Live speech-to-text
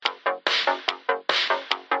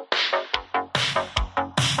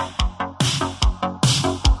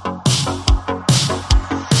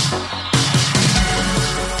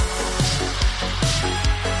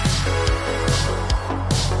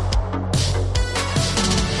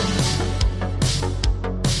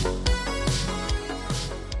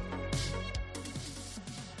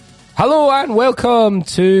Hello and welcome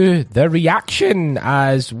to The Reaction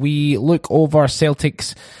as we look over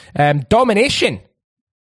Celtic's domination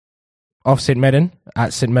of St Mirren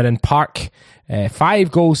at St Mirren Park.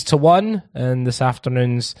 5-1 in this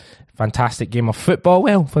afternoon's fantastic game of football.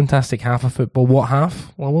 Well, fantastic half of football. What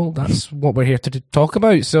half? Well, that's what we're here to talk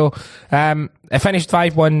about. So, it finished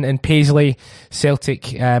 5-1 in Paisley.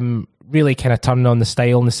 Celtic really kind of turning on the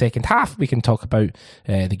style in the second half. We can talk about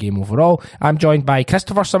the game overall. I'm joined by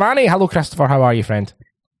Christopher Samani. Hello, Christopher. How are you, friend?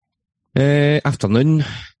 Afternoon,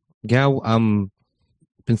 Gal.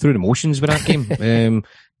 Been through the motions with that game.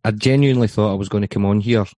 I genuinely thought I was going to come on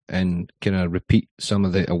here and kind of repeat some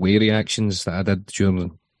of the away reactions that I did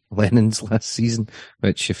during Lennon's last season,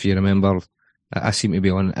 which, if you remember, I seem to be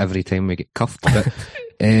on every time we get cuffed. But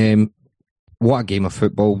what a game of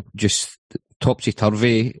football. Just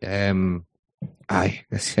topsy-turvy.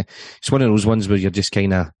 It's one of those ones where you're just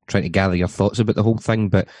kind of trying to gather your thoughts about the whole thing,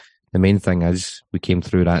 but the main thing is we came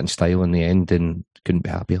through that in style in the end and couldn't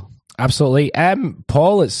be happier. Absolutely.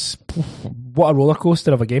 Paul, it's what a roller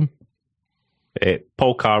coaster of a game.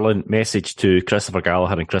 Paul Carlin, message to Christopher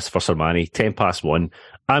Gallagher and Christopher Sermani, 1:10.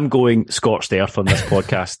 I'm going scorched earth on this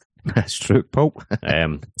podcast. That's true, Paul.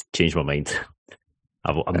 Changed my mind.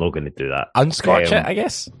 I'm not going to do that. Unscorch it, I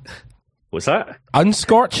guess. What's that?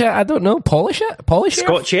 Unscorch it? I don't know. Polish it? Polish it?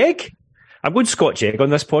 Scotch egg? I'm going Scotch egg on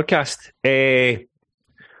this podcast. I'm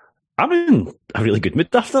in a really good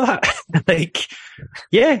mood after that.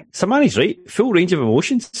 Samani's right. Full range of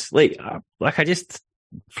emotions. I just,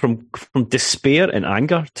 from despair and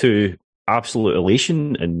anger to absolute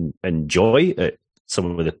elation and joy at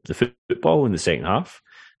some of the football in the second half.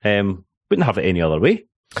 Wouldn't have it any other way.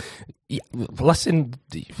 Yeah, listen,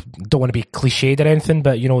 don't want to be cliched or anything,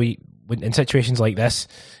 but, in situations like this,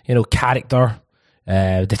 character,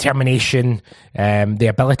 determination, the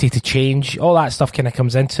ability to change, all that stuff kind of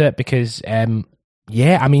comes into it because, we're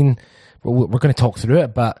going to talk through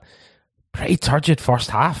it, but pretty turgid first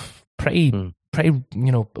half. Pretty,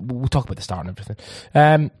 we'll talk about the start and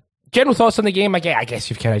everything. General thoughts on the game? I guess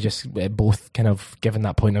you've kind of just both kind of given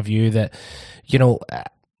that point of view that,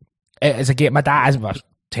 as a game, my dad, I was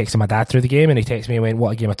texting my dad through the game and he texted me and went,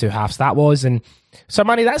 what a game of two halves that was. And so,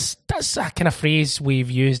 Manny, that's a kind of phrase we've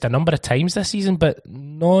used a number of times this season, but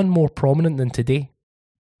none more prominent than today.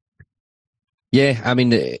 Yeah,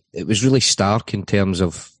 it was really stark in terms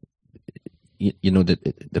of,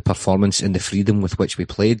 the performance and the freedom with which we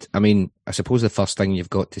played. I suppose the first thing you've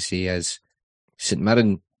got to say is St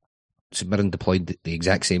Mirren deployed the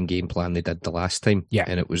exact same game plan they did the last time. Yeah.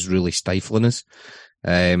 And it was really stifling us.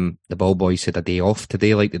 The ball boys had a day off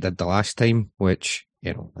today like they did the last time, which,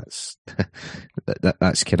 that's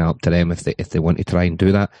that's kind of up to them if they want to try and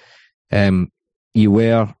do that. You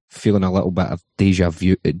were feeling a little bit of deja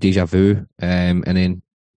vu, and then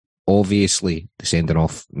obviously the sending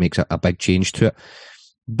off makes a big change to it.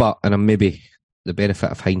 But, and maybe the benefit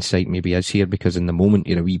of hindsight maybe is here because in the moment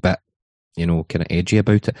you're a wee bit, kind of edgy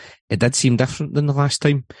about it. It did seem different than the last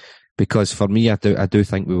time. Because for me, I do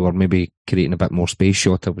think we were maybe creating a bit more space.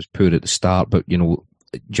 Shota was poor at the start, but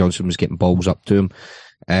Johnson was getting balls up to him.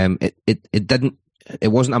 It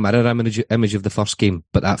wasn't a mirror image of the first game,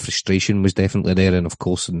 but that frustration was definitely there. And of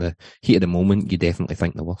course, in the heat of the moment, you definitely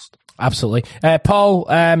think the worst. Absolutely, Paul.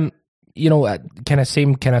 Kind of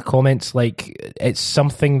same kind of comments. Like it's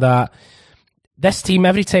something that this team,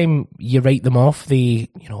 every time you write them off,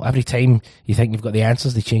 every time you think you've got the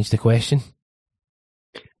answers, they change the question.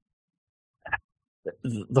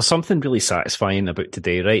 There's something really satisfying about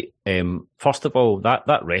today, right? First of all, that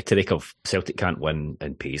rhetoric of Celtic can't win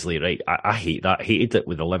in Paisley, right? I hate that. I hated it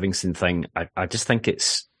with the Livingston thing. I just think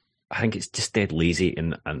it's just dead lazy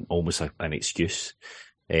and almost an excuse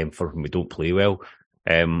for when we don't play well.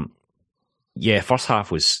 First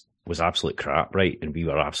half was absolute crap, right? And we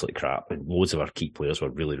were absolute crap, and loads of our key players were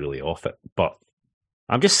really, really off it. But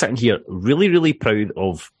I'm just sitting here really, really proud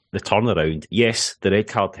of the turnaround. Yes, the red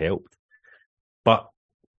card helped. But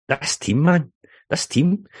this team, man, do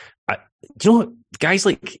you know what? Guys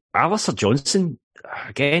like Alistair Johnson,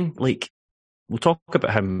 again, we'll talk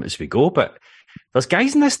about him as we go, but there's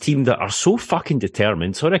guys in this team that are so fucking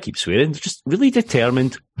determined. Sorry, I keep swearing. They're just really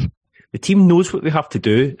determined. The team knows what we have to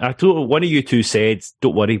do. I thought one of you two said,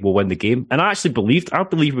 don't worry, we'll win the game. And I believe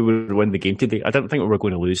we would win the game today. I didn't think we were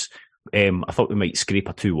going to lose. I thought we might scrape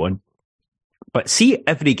a 2-1. But see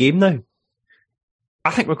every game now. I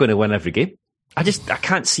think we're going to win every game. I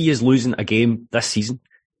can't see us losing a game this season,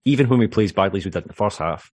 even when we play as badly as we did in the first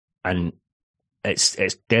half. And it's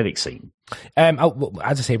dead exciting. As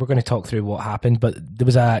I say, we're going to talk through what happened, but there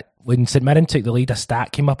was when St Mirren took the lead, a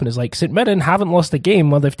stat came up and it was like, St Mirren haven't lost a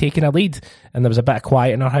game while they've taken a lead. And there was a bit of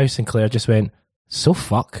quiet in our house and Claire just went, so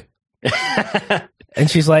fuck. And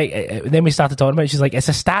she's like, then we started talking about it, she's like, it's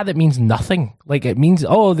a stat that means nothing. Like, it means,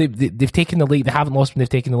 they've taken the lead, they haven't lost when they've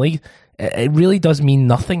taken the lead. It really does mean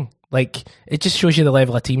nothing. Like, it just shows you the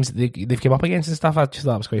level of teams that they've come up against and stuff. I just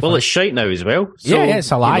thought it was quite fun. It's shite now as well. So, yeah,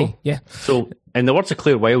 it's a lie. Yeah. So, in the words of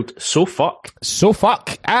Claire Wilde, so fuck. So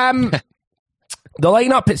fuck. The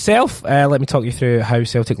lineup itself, let me talk you through how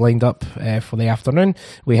Celtic lined up for the afternoon.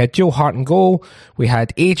 We had Joe Hart in goal. We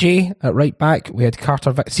had AJ at right back. We had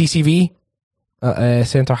Carter CCV at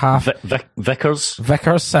centre half. Vickers,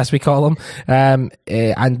 as we call him. And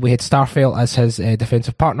we had Starfelt as his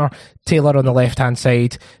defensive partner. Taylor on the left-hand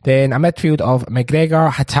side. Then a midfield of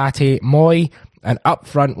McGregor, Hatate, Moy. And up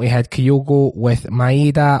front, we had Kyogo with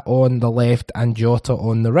Maeda on the left and Jota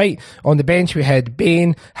on the right. On the bench, we had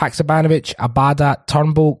Bain, Haksabanovic, Abada,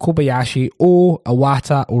 Turnbull, Kobayashi,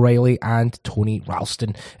 Awata, O'Reilly, and Tony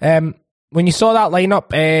Ralston. When you saw that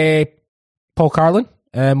lineup, Paul Carlin,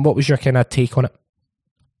 what was your kind of take on it?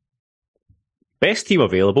 Best team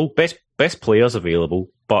available, best players available,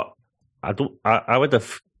 but I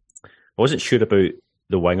wasn't sure about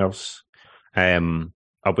the wingers.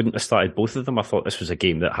 I wouldn't have started both of them. I thought this was a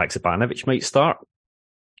game that Haksabanovic might start.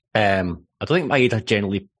 I don't think Maeda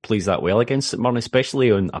generally plays that well against St Mirren,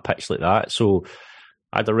 especially on a pitch like that. So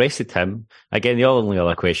I'd arrested him. Again, the only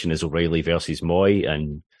other question is O'Reilly versus Moy.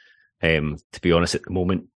 And to be honest, at the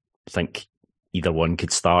moment, I think either one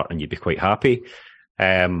could start and you'd be quite happy.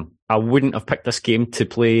 I wouldn't have picked this game to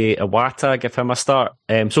play Awata, give him a start.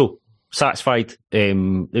 So satisfied.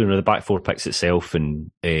 The back four picks itself,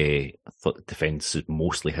 and I thought the defence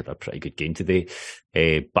mostly had a pretty good game today.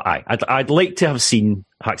 But I'd like to have seen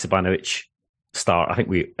Haksabanovic start. I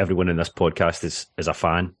think everyone in this podcast is a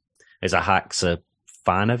fan. Is a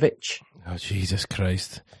Haksabanovic. Oh, Jesus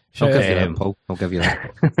Christ. I'll give you that, Paul. I'll give you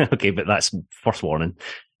that. Okay, but that's first warning.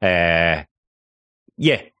 Yeah,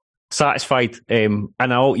 satisfied. And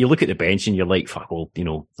now you look at the bench and you're like, fuck, well,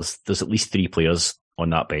 there's at least 3 players on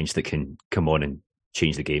that bench that can come on and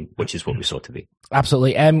change the game, which is what we saw today.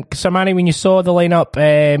 Absolutely. Sir Manny, when you saw the lineup,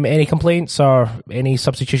 any complaints or any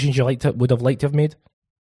substitutions you would have liked to have made?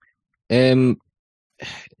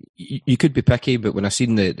 You could be picky, but when I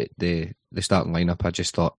seen the starting lineup, I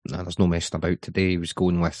just thought, there's no messing about today. He was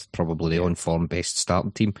going with probably the on-form best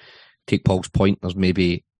starting team. Take Paul's point, there's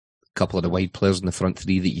maybe a couple of the wide players in the front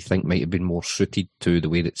three that you think might have been more suited to the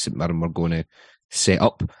way that St Mirren were going to set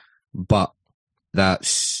up, but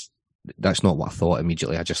that's not what I thought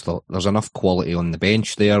immediately. I just thought there's enough quality on the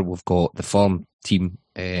bench there. We've got the form team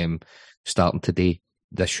starting today.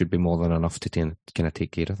 This should be more than enough to kind of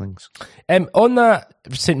take care of things. On that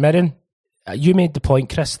St Mirren, you made the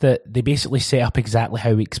point, Chris, that they basically set up exactly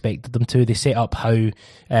how we expected them to. They set up how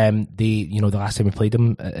the last time we played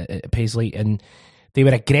them at Paisley, and they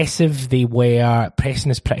were aggressive. They were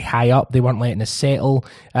pressing us pretty high up. They weren't letting us settle.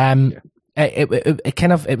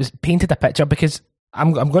 It was painted a picture, because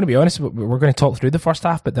I'm going to be honest, we're going to talk through the first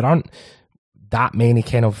half, but there aren't that many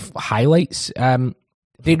kind of highlights.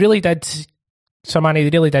 They really did, Manny,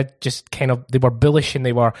 they really did just they were bullish and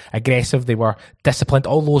they were aggressive, they were disciplined,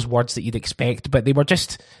 all those words that you'd expect, but they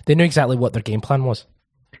knew exactly what their game plan was.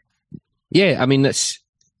 Yeah, I mean, it's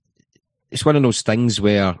one of those things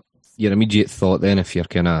where your immediate thought then, if you're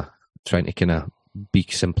kind of trying to be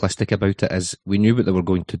simplistic about it, is we knew what they were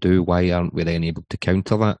going to do, why aren't we then able to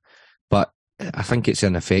counter that? But I think it's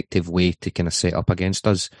an effective way to kind of set up against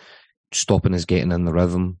us, stopping us getting in the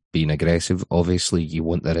rhythm, being aggressive. Obviously, you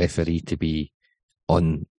want the referee to be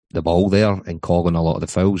on the ball there and calling a lot of the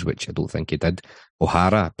fouls, which I don't think he did.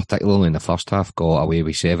 O'Hara, particularly in the first half, got away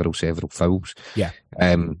with several fouls. Yeah.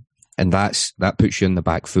 And that puts you on the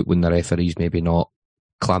back foot when the referee's maybe not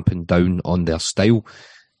clamping down on their style.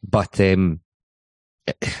 But they've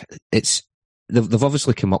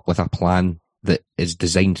obviously come up with a plan that is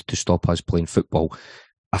designed to stop us playing football.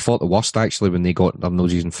 I thought the worst actually when they got their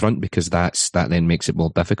noses in front, because that then makes it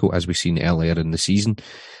more difficult, as we've seen earlier in the season.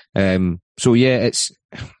 So yeah, it's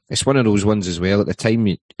one of those ones as well. At the time,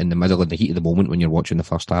 in the middle, in the heat of the moment, when you're watching the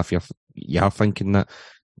first half, you're thinking that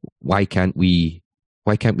why can't we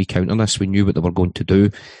counter this? We knew what they were going to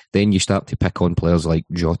do. Then you start to pick on players like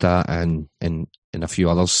Jota and a few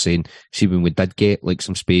others, saying, see, when we did get like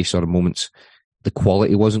some space or moments, the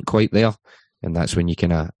quality wasn't quite there. And that's when you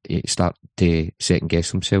kind of start to second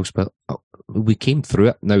guess themselves. But we came through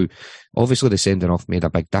it. Now, obviously the sending off made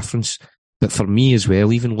a big difference. But for me as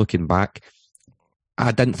well, even looking back,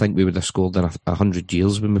 I didn't think we would have scored in 100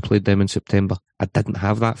 years when we played them in September. I didn't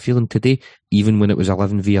have that feeling today, even when it was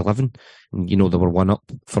 11v11. And, they were one up.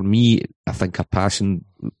 For me, I think our passing,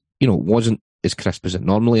 wasn't as crisp as it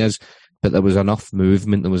normally is, but there was enough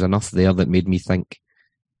movement, there was enough there that made me think,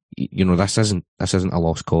 this isn't a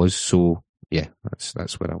lost cause. So yeah,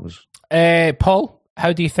 that's where I was. Paul,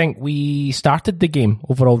 how do you think we started the game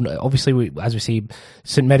overall? Obviously, as we say,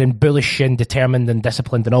 St Mirren bullish and determined and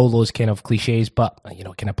disciplined and all those kind of cliches, but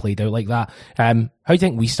kind of played out like that. How do you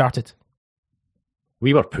think we started?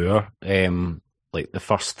 We were poor. Like the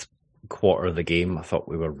first quarter of the game, I thought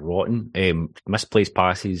we were rotten. Misplaced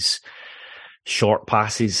passes, short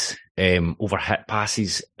passes, overhit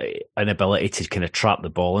passes, inability to kind of trap the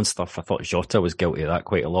ball and stuff. I thought Jota was guilty of that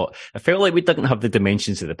quite a lot. I felt like we didn't have the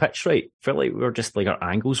dimensions of the pitch right. I felt like we were just like our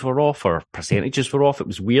angles were off, our percentages were off. It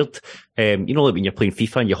was weird. Like when you're playing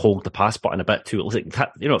FIFA and you hold the pass button a bit too, it was like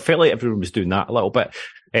that, it felt like everyone was doing that a little bit.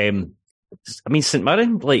 St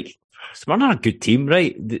Mirren, St Mirren are a good team,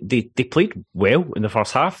 right? They played well in the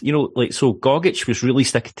first half. So Gogic was really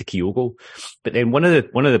sticking to Kyogo, but then one of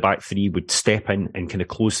the back three would step in and kind of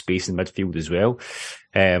close space in midfield as well.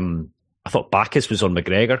 I thought Bacchus was on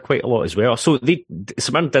McGregor quite a lot as well. So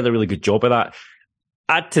St Mirren did a really good job of that.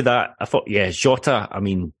 Add to that, I thought, Jota,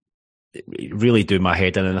 really do my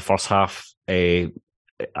head in the first half. The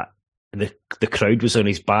crowd was on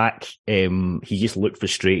his back. He just looked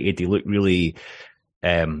frustrated. He looked really,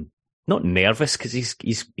 not nervous because he's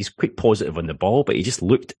quite positive on the ball, but he just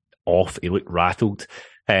looked off. He looked rattled.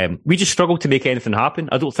 We just struggled to make anything happen.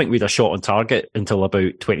 I don't think we had a shot on target until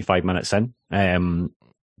about 25 minutes in.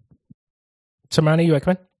 Samani, you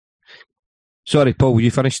come in? Sorry, Paul, you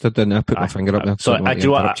finished? I put my finger up there. So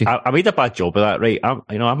I made a bad job of that, right?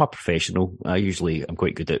 I'm a professional. I'm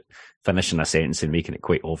quite good at finishing a sentence and making it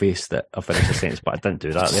quite obvious that I finished a sentence, but I didn't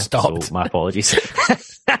do that there. Stopped. So my apologies.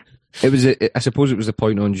 I suppose it was the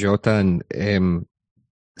point on Jota and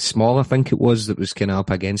Small, I think it was, that was kind of up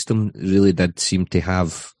against him. Really did seem to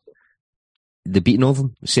have the beating of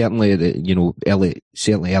him. Certainly,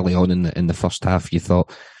 early on in the first half, you thought,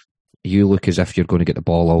 you look as if you're going to get the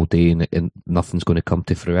ball all day and nothing's going to come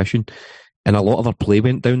to fruition. And a lot of our play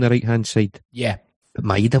went down the right-hand side. Yeah. But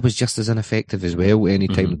Maeda was just as ineffective as well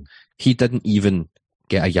anytime. Mm-hmm. He didn't even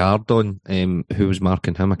get a yard on who was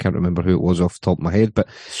marking him. I can't remember who it was off the top of my head. But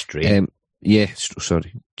Strain.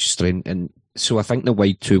 Strain. And so I think the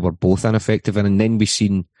wide two were both ineffective. And then we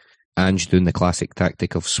seen Ange doing the classic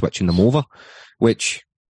tactic of switching them over, which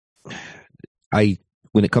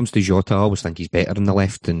when it comes to Jota, I always think he's better on the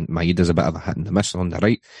left, and Maeda's a bit of a hit and a miss on the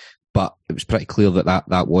right. But it was pretty clear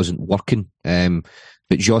that wasn't working.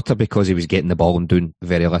 But Jota, because he was getting the ball and doing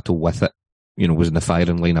very little with it, was in the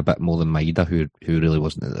firing line a bit more than Maeda, who really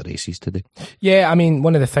wasn't at the races today. Yeah,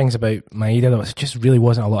 one of the things about Maeda, though, it just really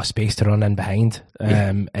wasn't a lot of space to run in behind.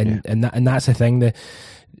 And that's the thing.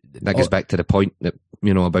 That goes back to the point that,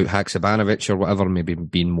 about Haksabanovic or whatever, maybe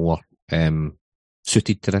being more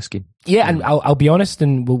suited to this game. Yeah, and I'll be honest,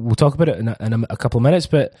 and we'll talk about it in a couple of minutes,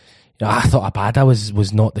 but I thought Abada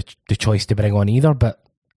was not the choice to bring on either, but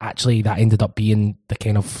actually that ended up being the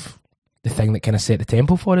kind of the thing that kind of set the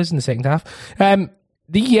tempo for us in the second half.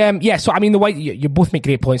 The wide, you both make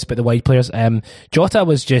great points about the wide players. Jota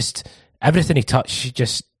was just everything he touched,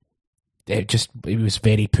 he was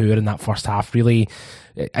very poor in that first half, really.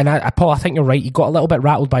 And Paul, I think you're right. He got a little bit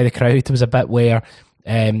rattled by the crowd. There was a bit where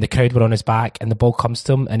the crowd were on his back and the ball comes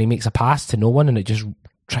to him and he makes a pass to no one and it just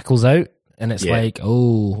trickles out. And it's like,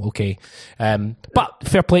 oh, okay. But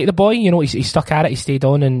fair play to the boy. He stuck at it. He stayed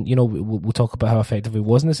on, and we'll talk about how effective he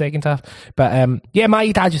was in the second half. But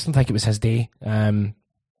Maeda, I just don't think it was his day.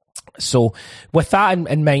 So with that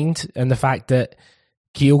in mind, and the fact that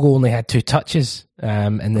Kyogo only had 2 touches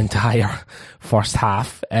in the entire first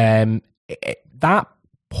half, that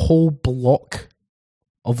whole block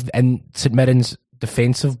in St Mirren's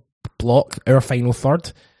defensive block, our final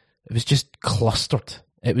third, it was just clustered.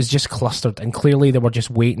 It was just clustered, and clearly they were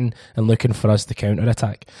just waiting and looking for us to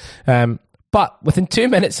counter-attack. But within 2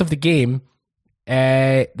 minutes of the game,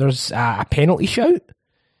 there's a penalty shout.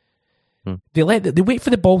 They wait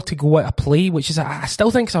for the ball to go out of play, which is I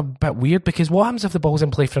still think is a bit weird, because what happens if the ball's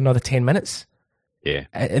in play for another 10 minutes? Yeah,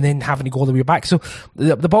 and then having to go all the way back. So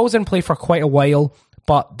the ball's in play for quite a while,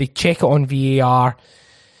 but they check it on VAR.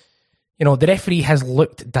 The referee has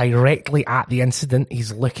looked directly at the incident.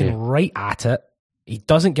 He's looking right at it. He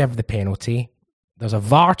doesn't give the penalty. There's a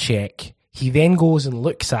VAR check. He then goes and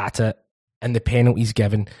looks at it, and the penalty's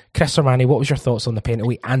given. Chris Ormani, what was your thoughts on the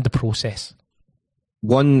penalty and the process?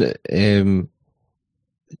 One,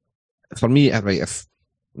 for me, if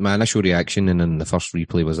my initial reaction and in the first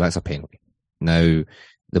replay was that's a penalty. Now,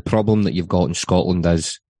 the problem that you've got in Scotland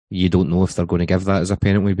is you don't know if they're going to give that as a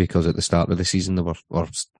penalty, because at the start of the season,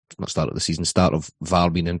 start of VAR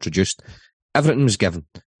being introduced, everything was given.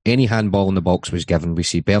 Any handball in the box was given. We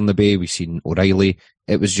see Bernabe, we seen O'Reilly,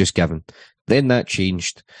 it was just given. Then that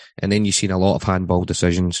changed, and then you've seen a lot of handball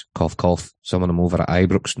decisions, cough, cough, some of them over at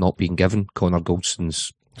Ibrox not being given. Connor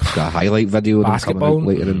Goldson's got a highlight video of them coming out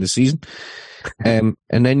later in the season. And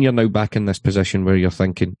then you're now back in this position where you're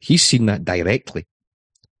thinking, he's seen that directly.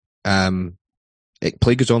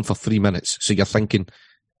 Play goes on for 3 minutes, so you're thinking,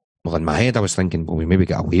 well, in my head I was thinking, well, we maybe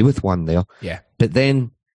got away with one there. Yeah. But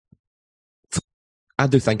then I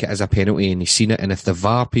do think it is a penalty, and he's seen it, and if the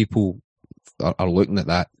VAR people are looking at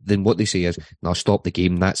that, then what they say is, no, stop the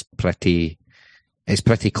game. It's pretty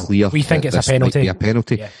clear. We think it's a penalty. Might be a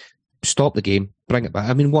penalty. Yeah. Stop the game, bring it back.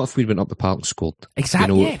 I mean, what if we went up the park and scored?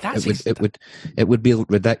 Exactly. You know, it would be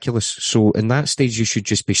ridiculous. So in that stage, you should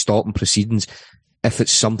just be stopping proceedings if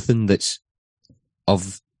it's something that's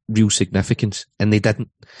of real significance, and they didn't.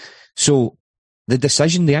 So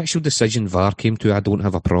the actual decision VAR came to, I don't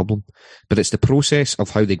have a problem, but it's the process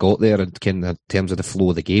of how they got there and kind of in terms of the flow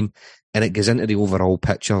of the game, and it goes into the overall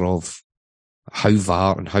picture of how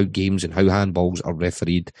VAR and how games and how handballs are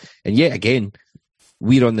refereed. And yet again,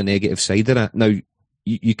 we're on the negative side of it. Now,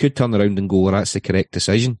 you could turn around and go, well, that's the correct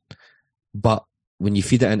decision, but when you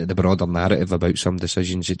feed it into the broader narrative about some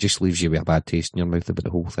decisions, it just leaves you with a bad taste in your mouth about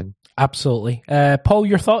the whole thing. Absolutely. Paul,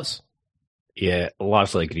 your thoughts? Yeah,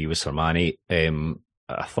 largely agree with Sermani.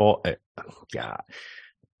 I thought, do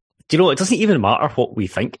you know, it doesn't even matter what we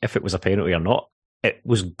think, if it was a penalty or not. It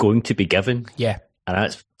was going to be given. Yeah.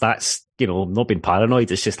 And that's you know, not being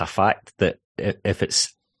paranoid. It's just a fact that if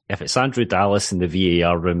it's Andrew Dallas in the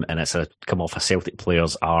VAR room and it's come off a Celtic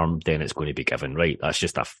player's arm, then it's going to be given, right? That's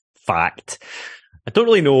just a fact. I don't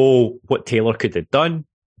really know what Taylor could have done.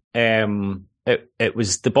 It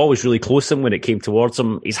was, the ball was really close to him when it came towards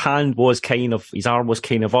him. His arm was kind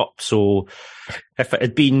of up. So if it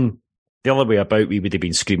had been the other way about, we would have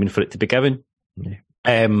been screaming for it to be given. Yeah.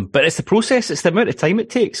 But it's the process, it's the amount of time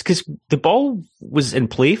it takes, because the ball was in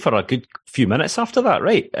play for a good few minutes after that,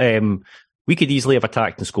 right? We could easily have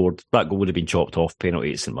attacked and scored. That goal would have been chopped off,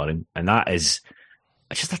 penalty at St Mirren. And it's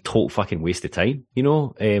just a total fucking waste of time, you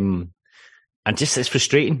know? And just, it's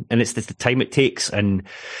frustrating, and it's the time it takes. And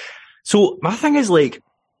so my thing is, like,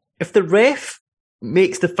 if the ref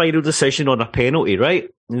makes the final decision on a penalty, right,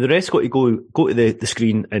 and the ref's got to go to the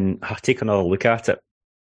screen and take another look at it.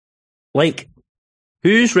 Like,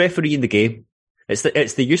 who's refereeing the game?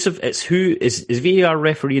 It's who is VAR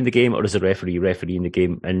refereeing the game, or is the referee refereeing the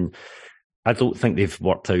game? And I don't think they've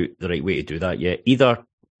worked out the right way to do that yet. Either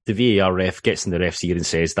the VAR ref gets in the ref's ear and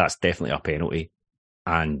says that's definitely a penalty,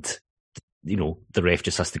 and you know, the ref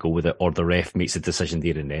just has to go with it, or the ref makes a decision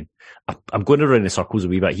there and then. I'm going around in circles a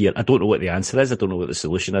wee bit here. I don't know what the answer is. I don't know what the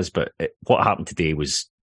solution is, but what happened today was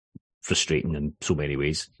frustrating in so many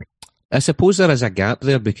ways. I suppose there is a gap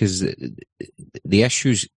there, because the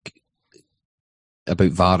issues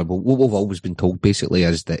about VAR, what we've always been told basically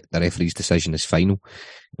is that the referee's decision is final.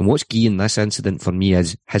 And what's key in this incident for me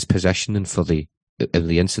is his positioning for the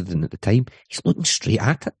incident at the time. He's looking straight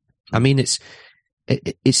at it. I mean,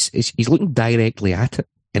 he's looking directly at it,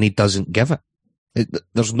 and he doesn't give it.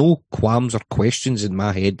 There's no qualms or questions in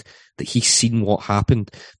my head that he's seen what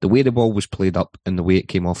happened, the way the ball was played up and the way it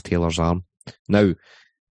came off Taylor's arm. Now,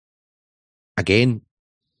 again,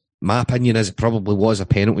 my opinion is it probably was a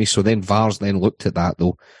penalty, so then VAR's then looked at that,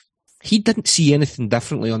 though. He didn't see anything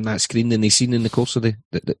differently on that screen than he's seen in the course of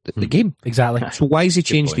the game. Exactly. So why has he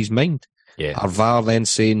changed his mind? Yeah. Are VAR then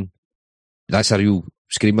saying, that's a real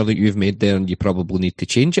screamer that you've made there and you probably need to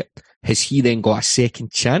change it? Has he then got a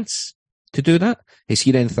second chance to do that? Is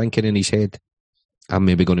he then thinking in his head, I'm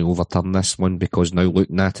maybe going to overturn this one because now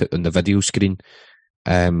looking at it on the video screen,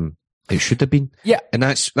 it should have been? Yeah. And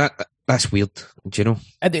that's weird, do you know?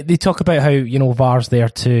 They talk about how, you know, VAR's there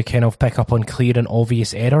to kind of pick up on clear and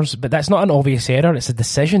obvious errors, but that's not an obvious error, it's a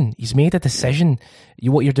decision. He's made a decision.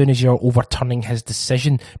 What you're doing is you're overturning his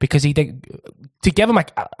decision, because he did, to give him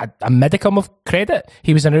a modicum of credit,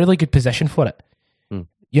 he was in a really good position for it.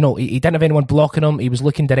 You know, he didn't have anyone blocking him, he was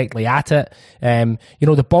looking directly at it. You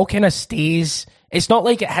know, the ball kind of stays, it's not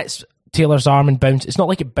like it hits Taylor's arm and bounce. It's not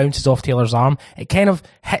like it bounces off Taylor's arm. It kind of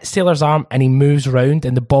hits Taylor's arm and he moves around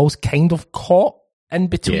and the ball's kind of caught in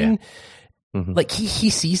between. Yeah. Mm-hmm. Like he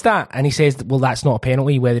sees that and he says, well, that's not a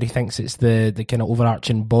penalty, whether he thinks it's the kind of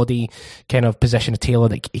overarching body kind of position of Taylor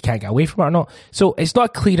that he can't get away from it or not. So it's not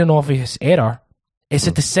a clear and obvious error. It's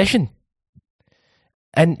a decision.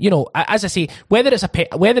 And, you know, as I say, whether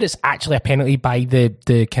it's actually a penalty by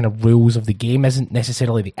the kind of rules of the game isn't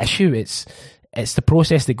necessarily the issue. It's the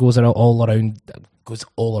process that goes all around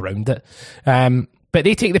it. But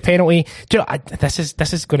they take the penalty. Do you know, this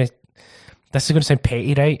is going to sound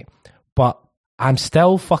petty, right? But I'm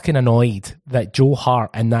still fucking annoyed that Joe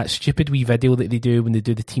Hart in that stupid wee video that they do when they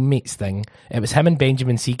do the teammates thing, it was him and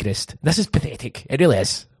Benjamin Siegrist. This is pathetic. It really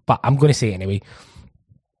is. But I'm going to say it anyway.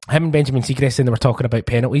 Him and Benjamin Siegrist, and they were talking about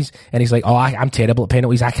penalties, and he's like, "Oh, I'm terrible at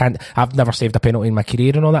penalties. I've never saved a penalty in my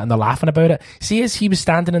career and all that." And they're laughing about it. See, as he was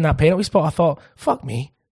standing in that penalty spot, I thought, "Fuck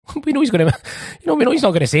me, we know he's going to, we know he's not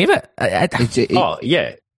going to save it." Oh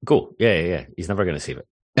yeah, go, yeah. He's never going to save it.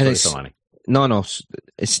 And it's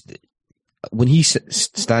when he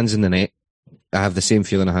stands in the net, I have the same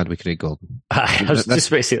feeling I had with Craig Gordon. I was just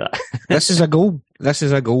about to say that. This is a goal,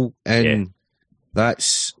 and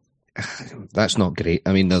that's not great.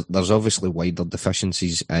 I mean, there's obviously wider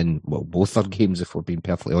deficiencies in, well, both our games, if we're being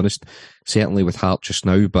perfectly honest. Certainly with Hart just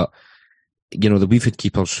now, but you know, we've had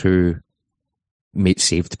keepers who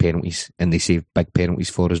saved penalties, and they saved big penalties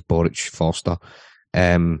for us, Boric, Forster,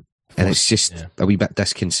 and it's just a wee bit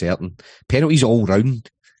disconcerting. Penalties all round.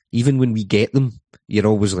 Even when we get them, you're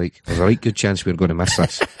always like, there's a right good chance we're going to miss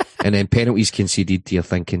this. And then penalties conceded, you're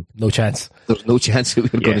thinking, no chance. There's no chance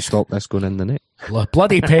that we're going to stop this going in the net.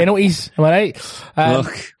 Bloody penalties, am I right?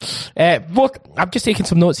 Look, I'm just taking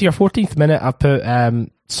some notes here. 14th minute, I've put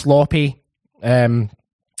sloppy kind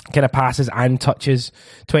of passes and touches.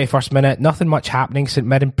 21st minute, nothing much happening. St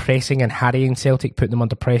Mirren pressing and harrying Celtic, putting them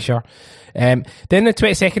under pressure. Then the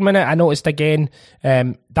 22nd minute, I noticed again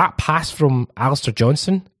that pass from Alistair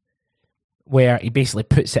Johnson, where he basically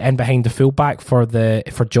puts it in behind the fullback for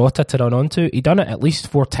Jota to run onto. He done it at least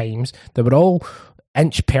 4 times. They were all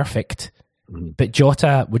inch perfect, but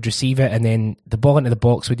Jota would receive it, and then the ball into the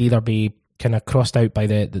box would either be kind of crossed out by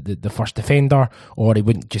the first defender, or he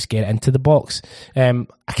wouldn't just get it into the box. I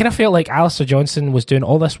kind of felt like Alistair Johnson was doing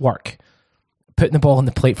all this work, putting the ball on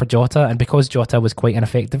the plate for Jota, and because Jota was quite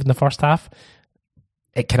ineffective in the first half,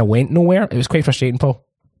 it kind of went nowhere. It was quite frustrating, Paul.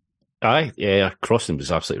 Aye, yeah, crossing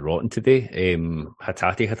was absolutely rotten today.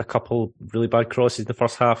 Hatate had a couple really bad crosses in the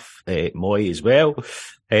first half. Moy as well.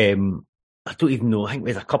 I don't even know. I think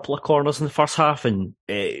we had a couple of corners in the first half, and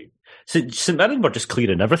St Mirren were just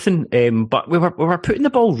clearing everything. But we were putting the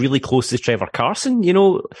ball really close to Trevor Carson, you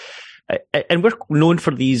know, and we're known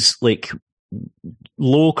for these like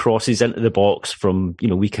low crosses into the box from, you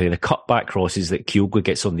know, we kind of cutback crosses that Kyogo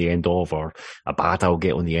gets on the end of, or Abada will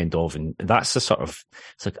get on the end of, and that's a sort of,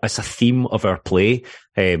 it's a theme of our play,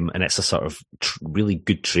 and it's a sort of really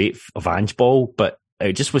good trait of Ange ball, but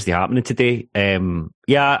it just wasn't happening today.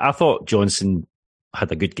 I thought Johnson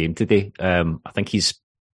had a good game today. I think he's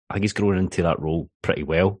grown into that role pretty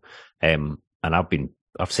well, and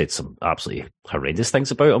I've said some absolutely horrendous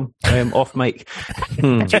things about him off mic,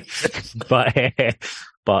 but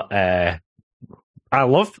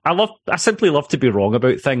I simply love to be wrong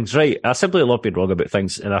about things, right? I simply love being wrong about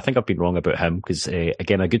things, and I think I've been wrong about him because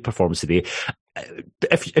again, a good performance today.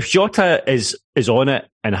 If Jota is on it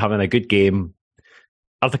and having a good game,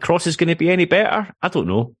 are the crosses going to be any better? I don't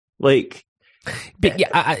know. Like. But yeah,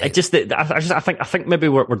 I think maybe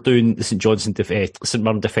we're doing the St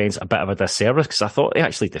Mirren defence a bit of a disservice, because I thought they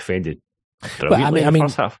actually defended brilliantly in the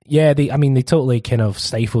first half. Yeah, they totally kind of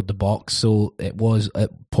stifled the box, so it was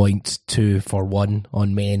at points 2 for 1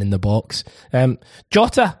 on men in the box.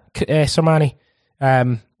 Jota, Sermani,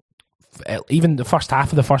 even the first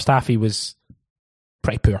half, he was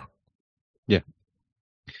pretty poor. Yeah.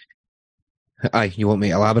 Aye, you want me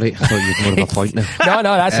to elaborate? I thought you had more of a point now. No,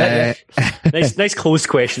 that's it. Yeah. Nice closed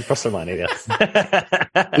question for Sermani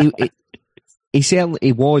there. He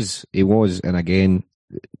certainly was, and again,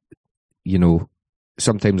 you know,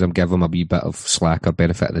 sometimes I'm giving him a wee bit of slack or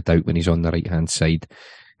benefit of the doubt when he's on the right hand side,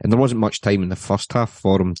 and there wasn't much time in the first half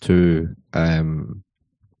for him to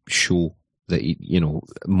show that he, you know,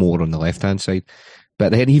 more on the left hand side.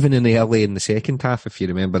 But then even in the second half, if you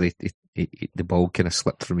remember, the ball kind of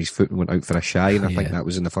slipped from his foot and went out for a shy, and I think that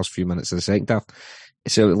was in the first few minutes of the second half.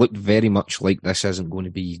 So it looked very much like this isn't going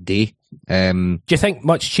to be his day. Do you think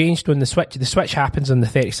much changed when the switch happens in the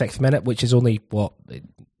 36th minute, which is only,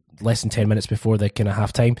 less than 10 minutes before the kind of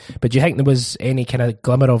half time? But do you think there was any kind of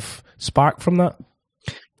glimmer of spark from that?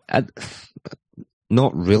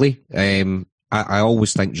 Not really. I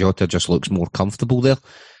always think Jota just looks more comfortable there.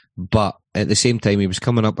 But at the same time, he was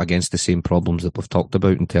coming up against the same problems that we've talked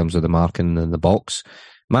about in terms of the marking in the box.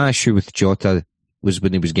 My issue with Jota was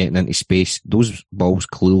when he was getting into space, those balls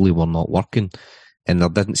clearly were not working, and there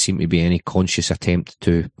didn't seem to be any conscious attempt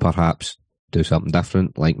to perhaps do something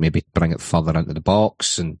different, like maybe bring it further into the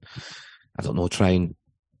box and, I don't know, try and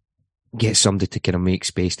get somebody to kind of make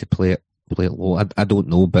space to play it low. I don't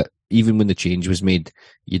know, but even when the change was made,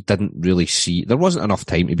 you didn't really see, there wasn't enough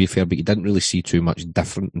time to be fair, but you didn't really see too much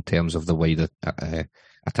different in terms of the way the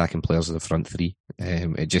attacking players of the front three.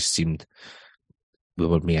 It just seemed we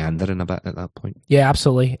were meandering a bit at that point. Yeah,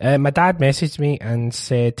 absolutely. My dad messaged me and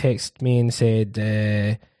texted me and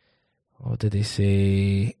said, what did he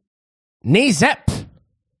say? Nay zip!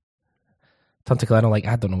 Turned to Glenn, I'm like,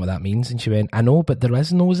 I don't know what that means. And she went, I know, but there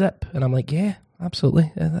is no zip. And I'm like, yeah,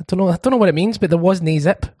 absolutely. I don't know what it means, but there was nay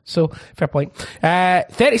zip. So, fair point.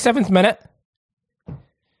 37th minute.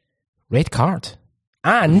 Red card.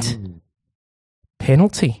 And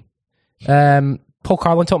penalty. Paul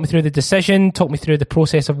Carlin talked me through the decision, talked me through the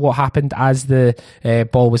process of what happened as the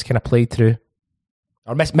ball was kind of played through.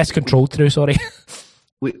 Or miscontrolled through, sorry.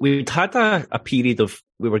 We'd had a period of,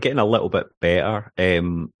 we were getting a little bit better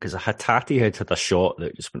because Hatate had a shot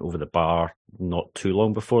that just went over the bar not too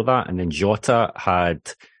long before that, and then Jota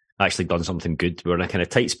had actually done something good. We were in a kind of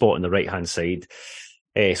tight spot on the right-hand side.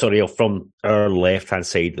 From our left-hand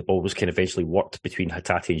side, the ball was kind of eventually worked between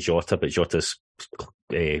Hatate and Jota, but Jota's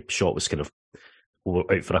shot was kind of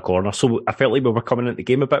out for a corner. So I felt like we were coming into the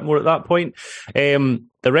game a bit more at that point. The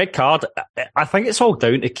red card, I think it's all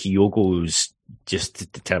down to Kyogo's just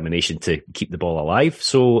determination to keep the ball alive.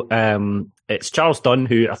 So it's Charles Dunn,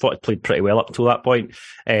 who I thought had played pretty well up until that point.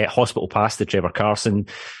 Hospital pass to Trevor Carson.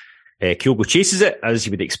 Kyogo chases it, as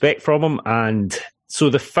you would expect from him. And so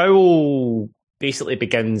the foul basically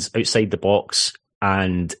begins outside the box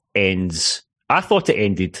and ends. I thought it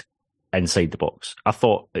ended inside the box. I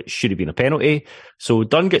thought it should have been a penalty. So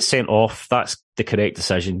Dunn gets sent off. That's the correct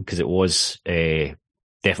decision because it was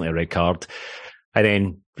definitely a red card. And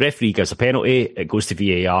then referee gives a penalty. It goes to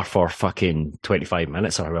VAR for fucking 25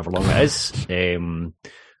 minutes or however long it is. And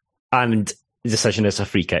the decision is a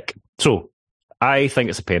free kick. So I think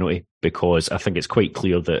it's a penalty because I think it's quite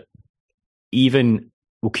clear that even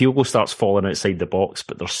Kyogo starts falling outside the box,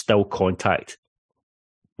 but there's still contact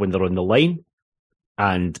when they're on the line.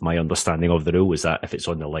 And my understanding of the rule is that if it's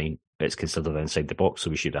on the line, it's considered inside the box, so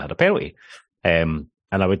we should have had a penalty. And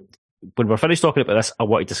I would, when we're finished talking about this, I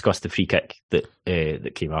want to discuss the free kick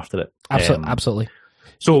that came after it. Absolutely.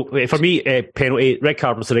 So for me, penalty, red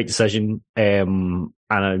card was the right decision, and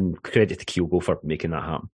I'm credit to Kyogo for making that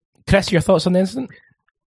happen. Chris, your thoughts on the incident?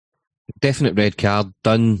 Definite red card.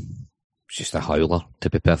 Dunn, just a howler, to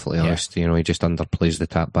be perfectly honest. You know, he just underplays the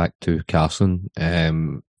tap back to Carson,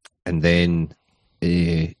 and then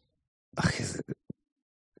I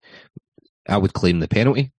would claim the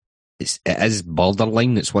penalty. It is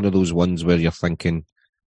borderline. It's one of those ones where you're thinking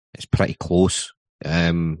it's pretty close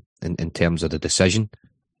in terms of the decision.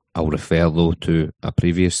 I'll refer though to a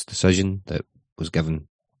previous decision that was given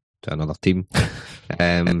to another team,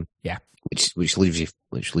 which leaves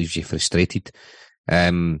you frustrated.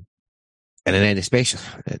 And then especially,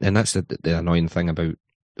 and that's the annoying thing about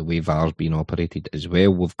the way VAR's being operated as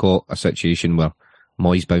well. We've got a situation where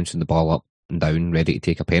Moyes bouncing the ball up and down, ready to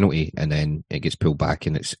take a penalty, and then it gets pulled back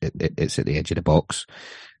and it's at the edge of the box.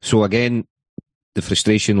 So again, the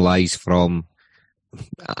frustration lies from,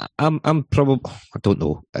 I'm probably, I don't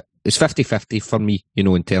know, it's 50-50 for me, you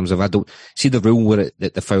know, in terms of, I don't see the rule where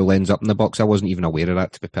the foul ends up in the box. I wasn't even aware of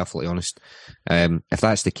that, to be perfectly honest. If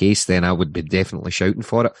that's the case, then I would be definitely shouting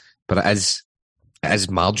for it, but it is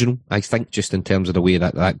marginal, I think, just in terms of the way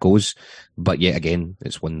that goes. But yet again,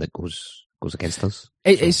 it's one that goes against us.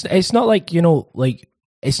 It's not like, you know, like,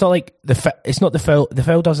 it's not like it's not the foul. The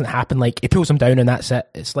foul doesn't happen like he pulls him down and that's it.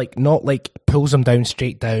 It's like not like pulls him down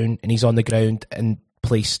straight down and he's on the ground and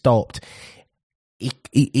play stopped.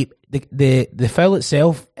 The foul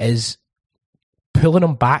itself is pulling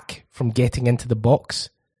him back from getting into the box,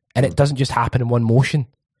 and it doesn't just happen in one motion.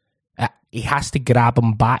 He has to grab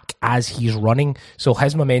him back as he's running, so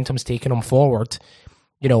his momentum's taking him forward,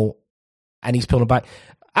 you know, and he's pulling him back.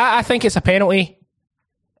 I think it's a penalty.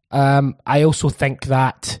 I also think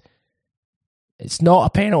that it's not a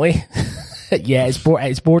penalty. Yeah,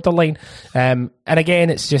 it's borderline. And again,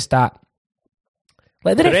 it's just that.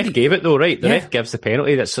 Like the ref gave it though, right? The ref gives the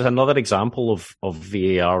penalty. That's another example of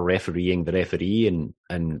VAR refereeing the referee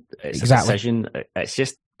and it's a decision. It's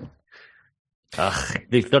just.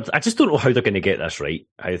 I just don't know how they're going to get this right.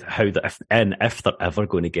 If they're ever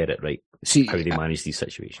going to get it right. See, how they manage these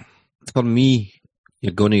situations. For me,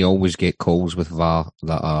 you're going to always get calls with VAR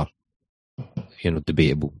that are, you know,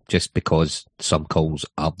 debatable, just because some calls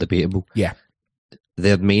are debatable. Yeah.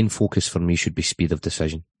 Their main focus for me should be speed of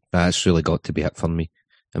decision. That's really got to be it for me.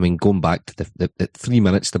 I mean, going back to the 3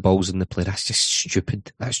 minutes the ball's in the play, that's just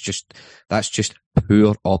stupid. That's just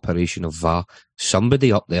poor operation of VAR.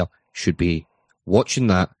 Somebody up there should be watching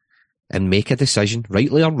that and make a decision,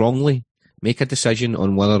 rightly or wrongly, make a decision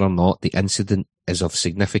on whether or not the incident is of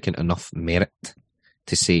significant enough merit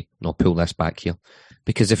to say, no, pull this back here.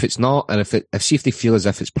 Because if it's not, and if they feel as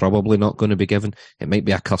if it's probably not going to be given, it might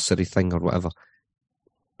be a cursory thing or whatever.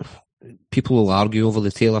 People will argue over the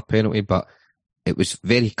Taylor penalty, but it was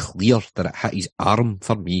very clear that it hit his arm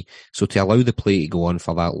for me. So to allow the play to go on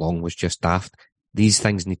for that long was just daft. These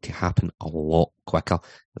things need to happen a lot quicker.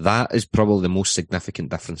 That is probably the most significant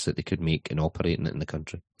difference that they could make in operating it in the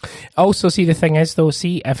country. Also, see, the thing is, though,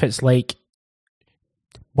 see, if it's like,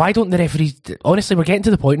 why don't the referees... Honestly, we're getting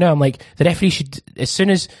to the point now, I'm like, the referee should, as soon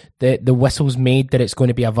as the whistle's made that it's going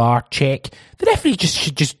to be a VAR check, the referee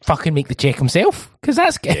should just fucking make the check himself. Because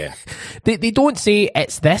that's... Yeah. They don't say,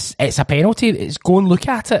 it's a penalty, it's go and look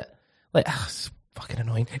at it. Like, it's fucking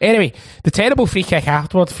annoying. Anyway, the terrible free kick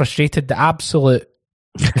afterwards frustrated the absolute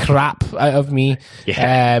crap out of me.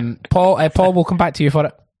 Yeah. Paul, we'll come back to you for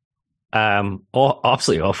it.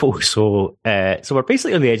 Absolutely awful. So we're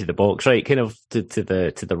basically on the edge of the box, right? Kind of to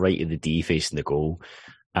the right of the D facing the goal.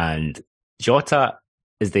 And Jota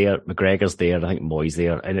is there, McGregor's there, I think Moy's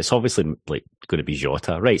there, and it's obviously like going to be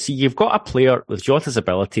Jota, right? So you've got a player with Jota's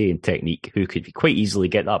ability and technique who could quite easily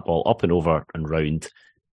get that ball up and over and round.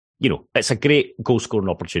 You know, it's a great goal scoring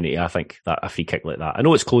opportunity, I think, that a free kick like that. I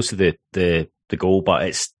know it's close to the goal,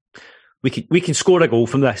 but we can score a goal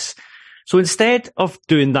from this. So instead of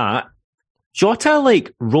doing that,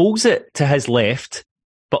 Jota rolls it to his left,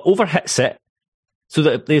 but overhits it. So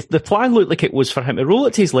that the plan looked like it was for him to roll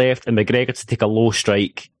it to his left and McGregor to take a low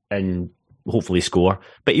strike and hopefully score.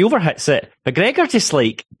 But he overhits it. McGregor just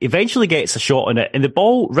eventually gets a shot on it, and the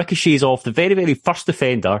ball ricochets off the very, very first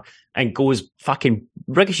defender and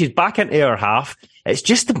ricochets back into our half. It's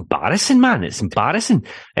just embarrassing, man. It's embarrassing.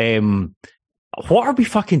 What are we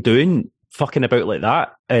fucking doing? Fucking about like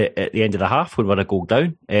that at the end of the half when we're a goal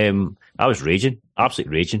down. I was raging,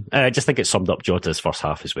 absolutely raging. And I just think it summed up Jota's first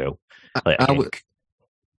half as well.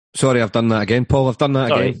 Sorry, I've done that again, Paul. I've done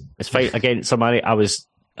that again. It's fine. Again, Sir Manny, I was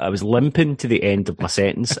limping to the end of my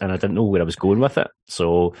sentence and I didn't know where I was going with it.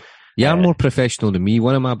 So you're more professional than me.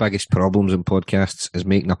 One of my biggest problems in podcasts is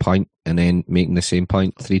making a point and then making the same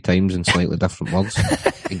point 3 times in slightly different words.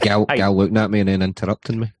 Gal looking at me and then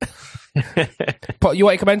interrupting me. But you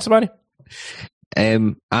want to come in, Sir Manny?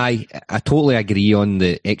 I totally agree on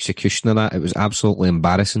the execution of that. It was absolutely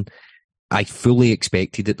embarrassing. I fully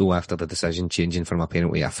expected it though after the decision changing from a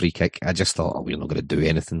penalty to a free kick. I just thought, we're not going to do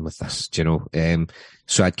anything with this, you know.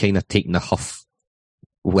 So I'd kind of taken the huff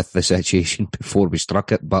with the situation before we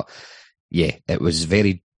struck it. But yeah, it was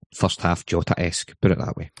very first half Jota-esque, put it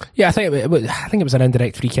that way. Yeah, I think it was an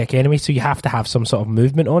indirect free kick anyway, so you have to have some sort of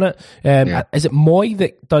movement on it. Yeah. Is it Moy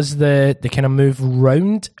that does the kind of move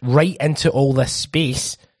round right into all this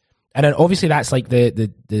space? And then obviously that's like the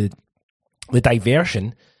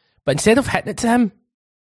diversion. But instead of hitting it to him,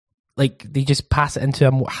 they just pass it into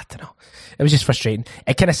him. I don't know. It was just frustrating.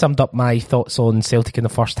 It kind of summed up my thoughts on Celtic in the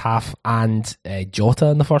first half and Jota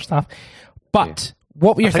in the first half. But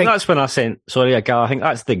what were you thinking? That's when I sent. Sorry, I think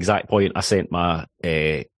that's the exact point I sent my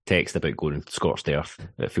text about going scorched earth.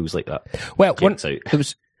 It feels like that. Well, it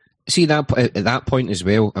was. See that at that point as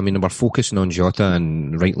well. I mean, we're focusing on Jota,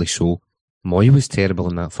 and rightly so. Moy was terrible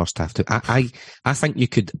in that first half too. I think you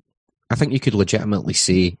could. I think you could legitimately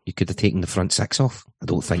say you could have taken the front 6 off. I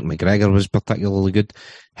don't think McGregor was particularly good.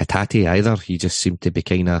 Hatate either. He just seemed to be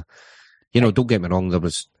kind of, don't get me wrong, there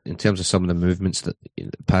was, in terms of some of the movements,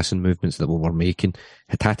 passing movements that we were making,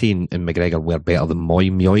 Hatate and McGregor were better than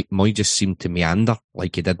Moy. Moy just seemed to meander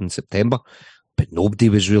like he did in September. But nobody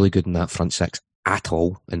was really good in that front 6 at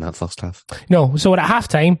all in that first half. No, so we're at half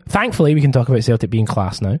time. Thankfully, we can talk about Celtic being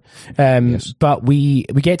class now. Yes. But we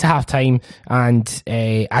get to half time, and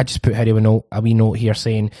I just put Harry a wee note here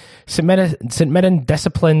saying St Mirren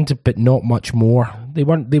disciplined, but not much more. They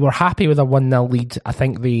were happy with a 1-0 lead. I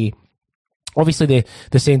think the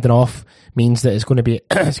sending off means that it's going to be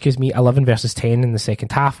 11 versus 10 in the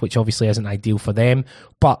second half, which obviously isn't ideal for them,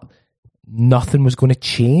 but nothing was going to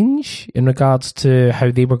change in regards to how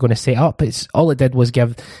they were going to set up. All it did was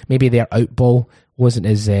give maybe their out ball wasn't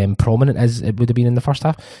as prominent as it would have been in the first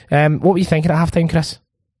half. What were you thinking at half time, Chris?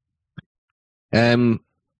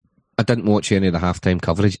 I didn't watch any of the half-time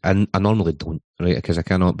coverage, and I normally don't, right, because I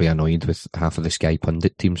cannot be annoyed with half of the Sky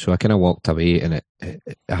pundit team, so I kind of walked away, and I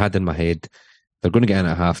had in my head, they're going to get in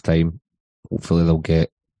at half-time, hopefully they'll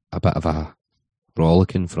get a bit of a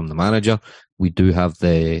rollicking from the manager. We do have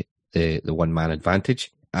the one-man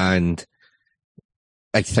advantage, and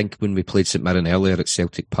I think when we played St Mirren earlier at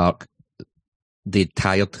Celtic Park, they'd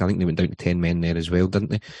tired. I think they went down to 10 men there as well, didn't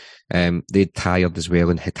they? They'd tired as well,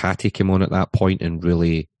 and Hitati came on at that point and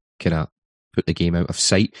really kind of put the game out of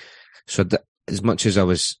sight. So as much as I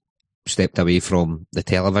was stepped away from the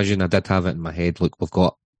television, I did have it in my head, look, we've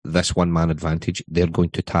got this one-man advantage. They're going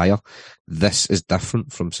to tire. This is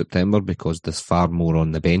different from September because there's far more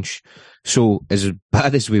on the bench. So as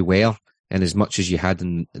bad as we were, and as much as you had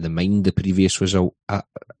in the mind the previous result, I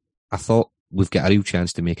thought we've got a real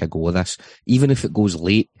chance to make a go of this. Even if it goes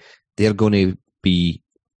late, they're going to be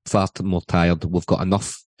far more tired. We've got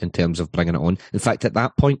enough in terms of bringing it on. In fact, at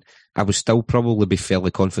that point, I would still probably be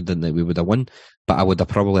fairly confident that we would have won, but I would have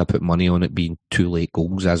probably put money on it being 2 late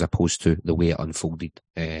goals as opposed to the way it unfolded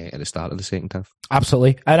at the start of the second half.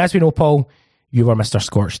 Absolutely. And as we know, Paul, you were Mr.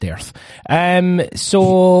 Scorched Earth.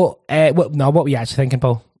 What were you actually thinking,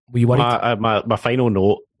 Paul? Were you worried? My final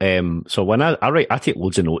note. So when I take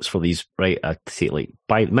loads of notes for these, right? I take like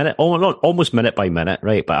by minute, almost minute by minute,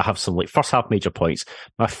 right? But I have some like first half major points.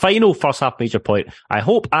 My final first half major point. I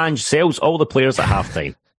hope Ange sells all the players at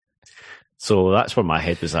halftime. So that's where my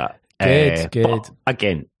head was at. Good.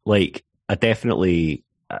 Again, like I definitely,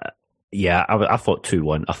 I thought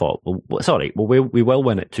 2-1. I thought, well, it's all right. Well, we will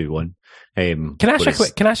win it 2-1. Can I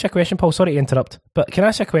ask you a question, Paul? Sorry to interrupt, but can I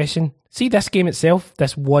ask you a question? See this game itself,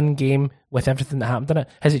 this one game with everything that happened in it,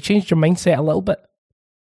 has it changed your mindset a little bit?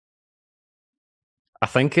 I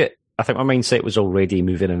think my mindset was already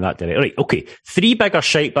moving in that direction. Right, okay. 3 bigger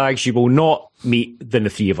shite bags you will not meet than the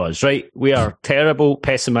 3 of us, right? We are terrible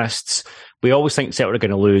pessimists. We always think Celtic are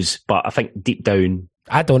going to lose, but I think deep down...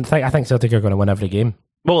 I think Celtic are going to win every game.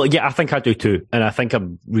 Well, yeah, I think I do too, and I think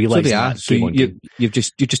I'm realising that. So you've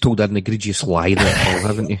just told an egregious lie there, Paul,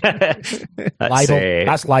 haven't you?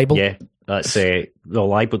 That's libel. Yeah, that's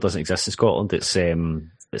libel doesn't exist in Scotland. It's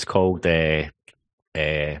called shit.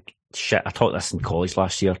 I taught this in college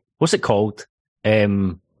last year. What's it called?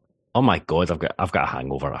 Oh my god, I've got a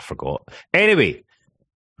hangover. I forgot. Anyway,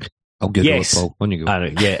 I'll Google it, Paul. On you go. I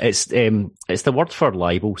know. Yeah, it's the word for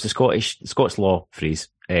libel. It's the Scots law phrase.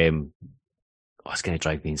 It's going to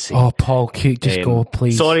drive me insane. Oh, Paul, just go,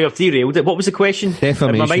 please. Sorry, I've derailed it. What was the question?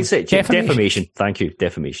 Defamation. My mindset. Defamation. Thank you.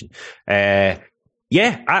 Defamation. And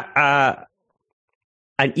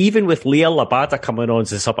even with Leah Labada coming on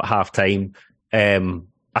to sub at half time, I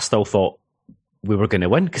still thought we were going to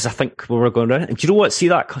win because I think we were going to win. And do you know what? See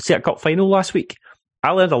that cup final last week? I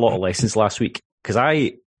learned a lot of lessons last week because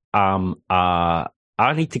I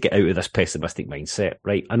need to get out of this pessimistic mindset,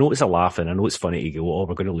 right? I know it's a laugh and I know it's funny to go, oh,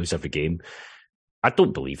 we're going to lose every game. I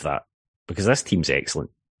don't believe that because this team's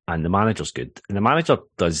excellent and the manager's good and the manager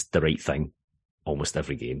does the right thing almost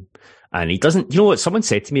every game. And he doesn't, you know what someone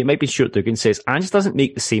said to me, it might be Stuart Dugan, says, Ange doesn't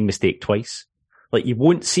make the same mistake twice. Like you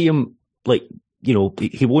won't see him, like, you know,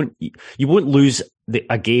 you won't lose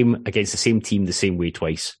a game against the same team the same way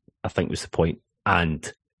twice, I think was the point.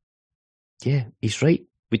 And yeah, he's right.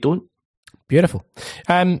 We don't. Beautiful.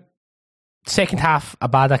 Second half,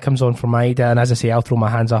 Abada comes on for Maida, and as I say, I'll throw my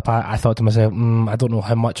hands up. I thought to myself, I don't know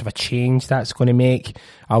how much of a change that's going to make.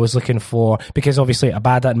 I was looking for, because obviously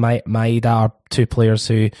Abada and Maida are 2 players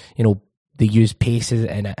who, you know, they use pace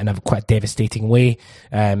in a quite devastating way.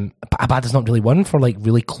 But Abada's not really one for like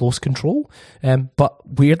really close control. But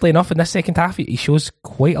weirdly enough, in this second half, he shows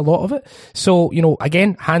quite a lot of it. So, you know,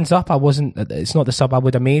 again, hands up. It's not the sub I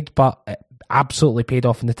would have made, but absolutely paid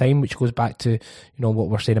off in the time, which goes back to, you know, what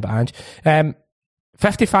we're saying about Ange.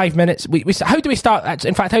 55 minutes. How do we start?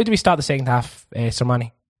 In fact, how do we start the second half,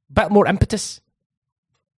 Sermani? Bit more impetus.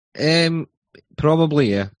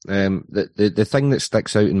 Probably, yeah. The thing that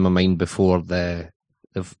sticks out in my mind before the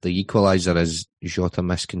equaliser is Jota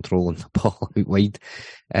miscontrolling the ball out wide.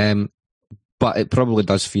 But it probably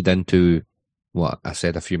does feed into what I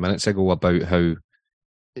said a few minutes ago about how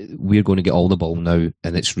we're going to get all the ball now,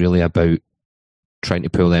 and it's really about trying to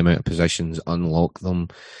pull them out of positions, unlock them,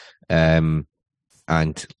 and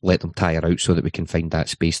let them tire out so that we can find that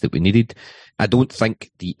space that we needed. I don't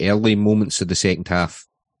think the early moments of the second half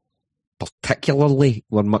particularly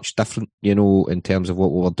were much different, you know, in terms of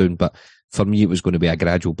what we were doing. But for me, it was going to be a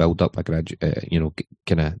gradual build-up, kind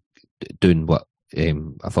of doing what I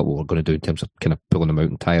thought we were going to do in terms of kind of pulling them out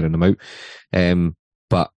and tiring them out.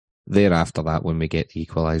 But thereafter that, when we get the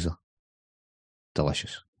equaliser,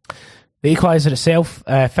 delicious. The equaliser itself,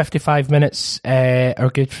 55 minutes,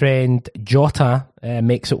 our good friend Jota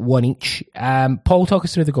makes it 1 each. Paul, talk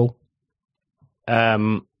us through the goal.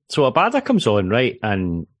 So Abada comes on, right,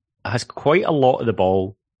 and has quite a lot of the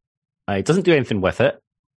ball. He doesn't do anything with it,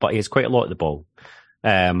 but he has quite a lot of the ball.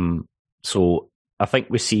 So I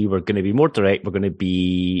think we see we're going to be more direct. We're going to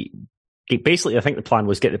be basically, I think the plan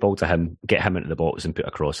was get the ball to him, get him into the box and put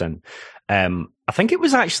a cross in. I think it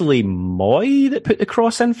was actually Moy that put the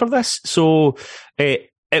cross in for this. So it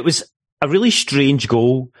was a really strange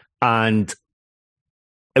goal, and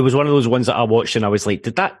it was one of those ones that I watched and I was like,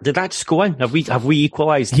 did that just go in? Have we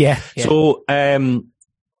equalised? Yeah. So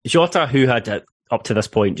Jota, who had up to this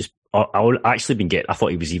point just I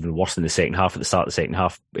thought he was even worse in the second half, at the start of the second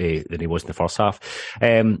half, than he was in the first half.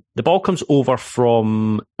 The ball comes over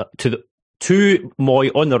to Moy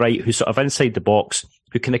on the right, who's sort of inside the box,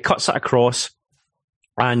 who kind of cuts it across,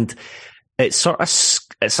 and it's a sort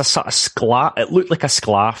of sclaf. It looked like a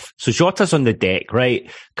sclaf. So Jota's on the deck, right?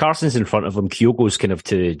 Carson's in front of him. Kyogo's kind of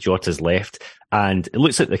to Jota's left, and it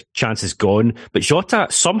looks like the chance is gone. But Jota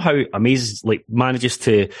somehow manages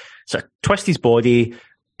to sort of twist his body,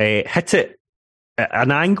 hit it at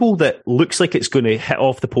an angle that looks like it's going to hit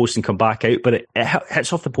off the post and come back out, but it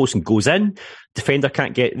hits off the post and goes in. Defender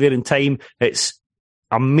can't get there in time. It's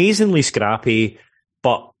amazingly scrappy,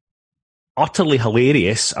 but utterly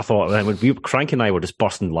hilarious. I thought when Frank and I were just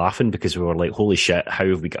bursting laughing because we were like, holy shit, how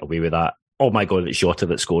have we got away with that? Oh my God, it's Jota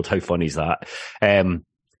that scored. How funny is that?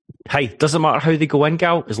 Hey, doesn't matter how they go in,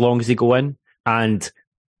 Gal, as long as they go in. And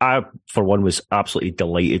I, for one, was absolutely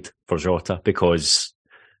delighted for Jota, because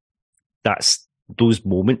that's those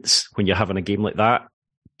moments when you're having a game like that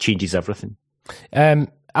changes everything.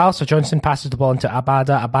 Alistair Johnson passes the ball into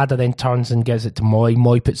Abada. Abada then turns and gives it to Moy.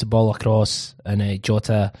 Moy puts the ball across, and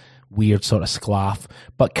Jota, weird sort of sclaf.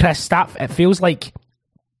 But Chris, it feels like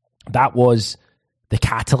that was the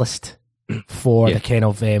catalyst for the kind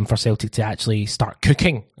of for Celtic to actually start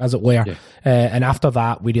cooking, as it were. Yeah. And after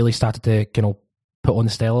that, we really started to kind of put on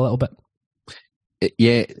the style a little bit.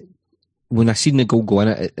 Yeah. When I seen the goal go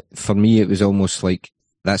in, for me, it was almost like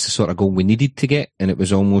that's the sort of goal we needed to get, and it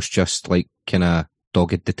was almost just like kind of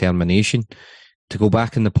dogged determination to go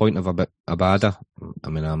back in the point of Abada. I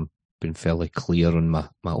mean, I'm been fairly clear on my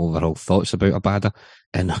overall thoughts about Abada,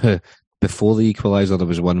 and before the equaliser, there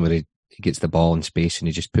was one where he gets the ball in space and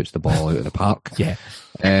he just puts the ball out of the park. Yeah.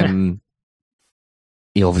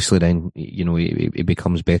 He obviously then, he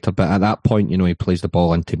becomes better, but at that point, he plays the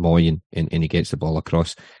ball into Moy and he gets the ball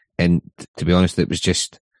across. And to be honest, it was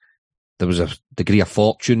just, there was a degree of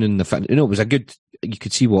fortune in the, it was a good, you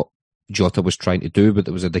could see what Jota was trying to do, but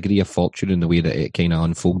there was a degree of fortune in the way that it kind of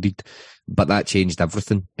unfolded. But that changed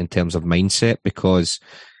everything in terms of mindset, because,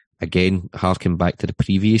 again, harking back to the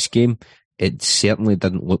previous game, it certainly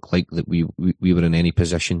didn't look like that we were in any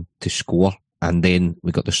position to score. And then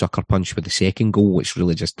we got the sucker punch with the second goal, which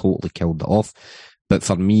really just totally killed it off. But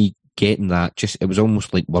for me, getting that, it was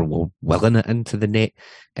almost like we're willing it into the net.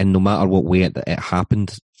 And no matter what way it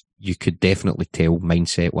happened, you could definitely tell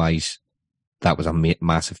mindset-wise that was a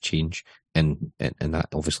massive change. And that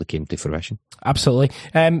obviously came to fruition. Absolutely.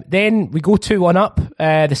 Then we go 2-1 up,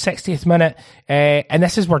 the 60th minute. And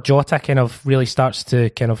this is where Jota kind of really starts to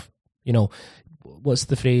kind of, what's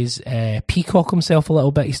the phrase? Peacock himself a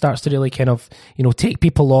little bit. He starts to really kind of, take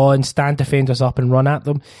people on, stand defenders up and run at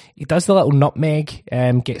them. He does the little nutmeg,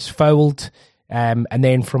 gets fouled. And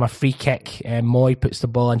then from a free kick, Moy puts the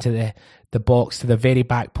ball into the box to the very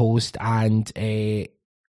back post, and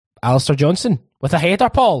Alistair Johnson with a header,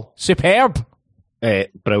 Paul. Superb.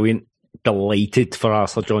 Brilliant. Delighted for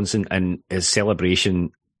Alistair Johnson, and his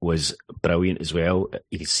celebration was brilliant as well.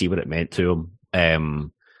 You can see what it meant to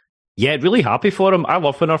him. Yeah, really happy for him. I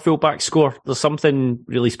love when our fullbacks score. There's something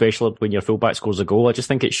really special when your fullback scores a goal. I just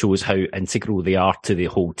think it shows how integral they are to the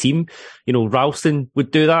whole team. Ralston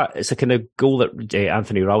would do that. It's a kind of goal that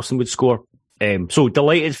Anthony Ralston would score. So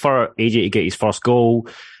delighted for AJ to get his first goal.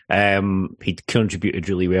 He'd contributed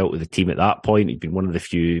really well to the team at that point. He'd been one of the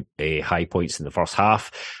few high points in the first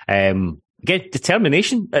half. Again,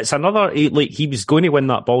 determination. It's another, he was going to win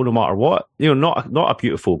that ball no matter what. Not a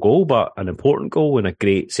beautiful goal, but an important goal and a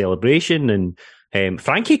great celebration. And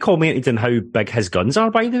Frankie commented on how big his guns are,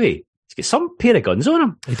 by the way. He's got some pair of guns on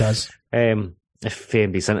him. He does. If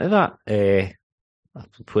anybody's into that,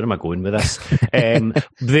 where am I going with this?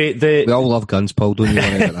 We all love guns, Paul, don't you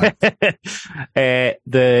worry about that.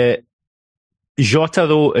 The Jota,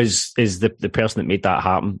 though, is the person that made that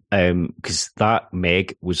happen, because that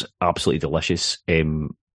Meg was absolutely delicious.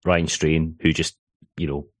 Ryan Strain, who just,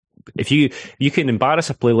 if you can embarrass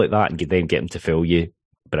a player like that and then get him to fill you,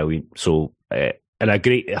 brilliant. So, I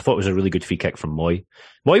thought it was a really good free kick from Moy.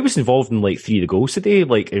 Moy was involved in 3 of the goals today,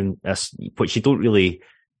 which you don't really,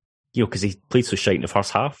 because he played so shite in the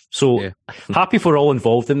first half. So happy for all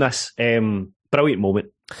involved in this. Brilliant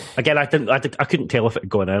moment. Again, I couldn't tell if it had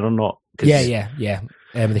gone in or not. Yeah.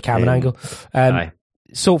 With the camera angle.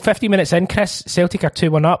 So 50 minutes in, Chris, Celtic are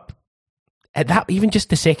 2-1 up. at that, even just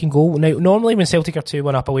the second goal. Now, normally when Celtic are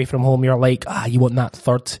 2-1 up away from home, you're like, you want that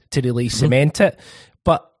third to really cement it.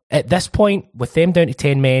 But at this point, with them down to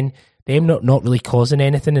 10 men, them not really causing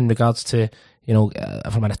anything in regards to,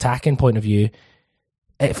 from an attacking point of view,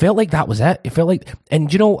 it felt like that was it. It felt like,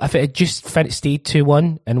 and if it had just stayed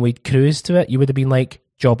 2-1 and we'd cruised to it, you would have been like,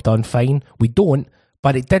 job done, fine. We don't,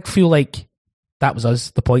 but it did feel like that was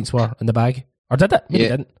us. The points were in the bag. Or did it? Maybe it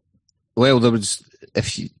didn't. Well, there was,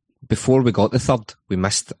 before we got the third, we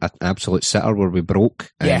missed an absolute sitter where we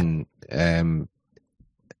broke and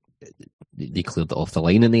they cleared it off the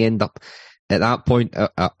line in the end up. At that point,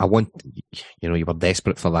 I want, you were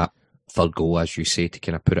desperate for that third goal, as you say, to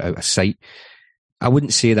kind of put it out of sight. I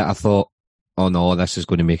wouldn't say that I thought, oh no, this is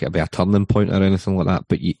going to make it a turning point or anything like that,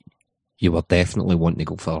 but you were definitely wanting to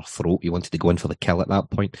go for a throat. You wanted to go in for the kill at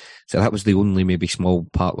that point. So that was the only maybe small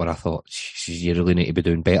part where I thought, you really need to be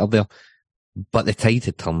doing better there. But the tide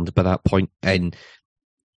had turned by that point. And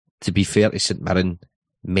to be fair to St Mirren,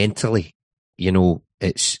 mentally,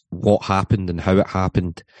 it's what happened and how it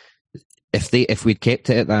happened. If we'd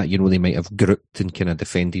kept it at that, they might have grouped and kind of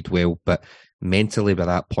defended well. But mentally, by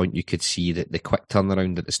that point, you could see that the quick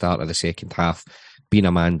turnaround at the start of the second half, being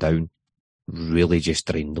a man down, really just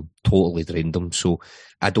totally drained them. So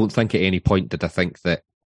I don't think at any point did I think that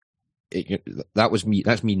that's me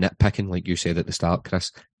nitpicking, like you said at the start,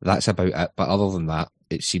 Chris. That's about it. But other than that,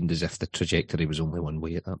 it seemed as if the trajectory was only one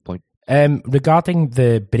way at that point. Regarding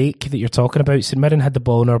the break that you're talking about, St Mirren had the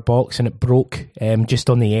ball in our box and it broke just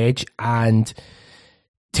on the edge, and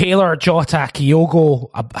Taylor, Jota, Kyogo,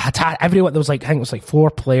 everyone, there was I think it was 4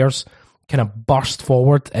 players kind of burst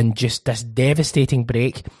forward and just this devastating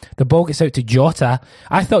break. The ball gets out to Jota.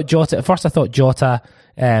 At first I thought Jota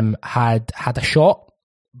had a shot,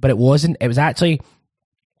 but it wasn't. It was actually,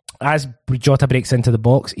 as Jota breaks into the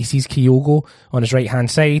box, he sees Kyogo on his right hand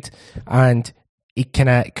side, and he kind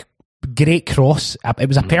of, great cross. It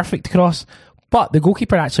was a perfect cross, but the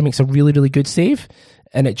goalkeeper actually makes a really, really good save,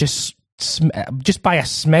 and it just by a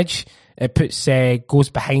smidge, it goes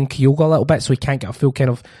behind Kyogo a little bit, so he can't get a full kind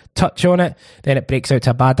of touch on it. Then it breaks out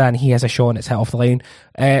to Abada, and he has a shot, and it's hit off the line.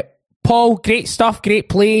 Paul, great stuff, great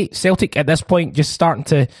play. Celtic at this point just starting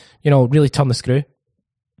to, really turn the screw.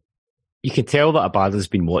 You can tell that Abada's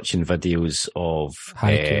been watching videos of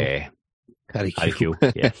Harry Kewell.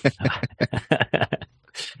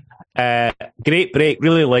 Yeah. Great break,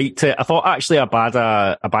 really liked it. I thought actually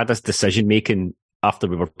Abada's decision making after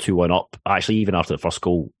we were 2-1 up, actually even after the first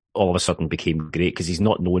goal, all of a sudden became great, because he's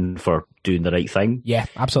not known for doing the right thing. Yeah,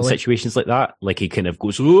 absolutely. In situations like that, like he kind of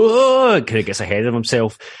goes, kind of gets ahead of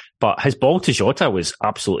himself. But his ball to Jota was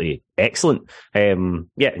absolutely excellent. And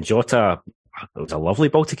Jota, it was a lovely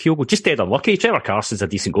ball to Kyogo. Just dead unlucky. Trevor Carson's a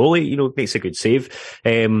decent goalie, makes a good save.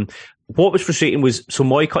 What was frustrating was, so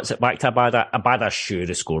Moy cuts it back to Abada. Abada should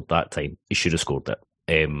have scored that time. He should have scored it.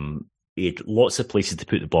 He had lots of places to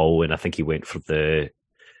put the ball in. I think he went for the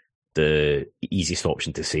easiest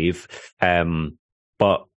option to save.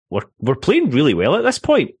 But we're playing really well at this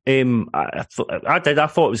point. I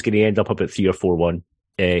thought it was going to end up about 3 or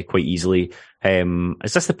 4-1 quite easily.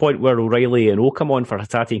 Is this the point where O'Reilly and O come on for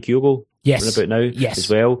Hatate and Kyogo? Yes. About now, yes, as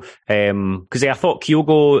well. Because I thought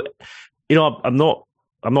Kyogo, I'm not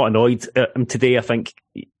annoyed at him today. I think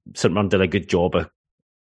St Mirren did a good job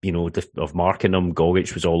of marking him.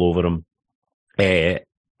 Gogic was all over him.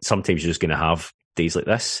 Sometimes you're just going to have days like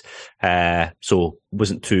this. So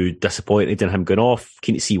wasn't too disappointed in him going off.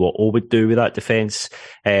 Keen to see what O would do with that defence.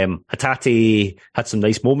 Hatate had some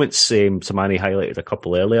nice moments. Samani highlighted a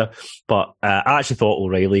couple earlier, but I actually thought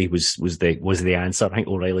O'Reilly was the answer. I think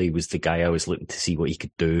O'Reilly was the guy I was looking to see what he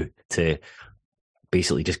could do to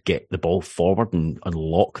basically just get the ball forward and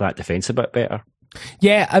unlock that defence a bit better.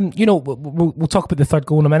 Yeah, we'll talk about the third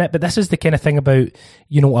goal in a minute, but this is the kind of thing about,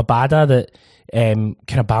 Abada that kind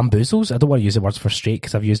of bamboozles. I don't want to use the words frustrate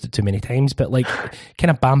because I've used it too many times, but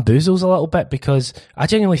kind of bamboozles a little bit, because I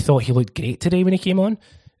genuinely thought he looked great today when he came on,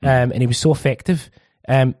 and he was so effective.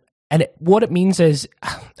 What it means is,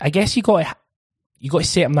 I guess you got to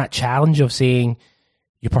set him that challenge of saying,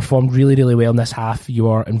 you performed really, really well in this half. You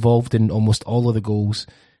are involved in almost all of the goals.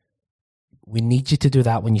 We need you to do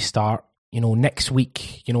that when you start. Next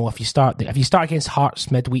week, if you start against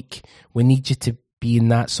Hearts midweek, we need you to be in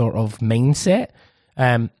that sort of mindset.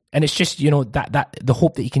 And it's just, that the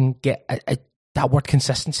hope that you can get that word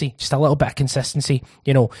consistency, just a little bit of consistency.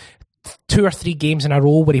 2 or 3 games in a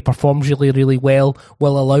row where he performs really, really well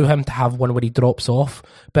will allow him to have one where he drops off.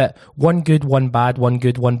 But one good, one bad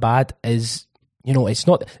is, it's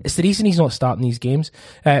the reason he's not starting these games.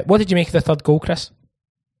 What did you make of the third goal, Chris?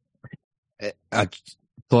 I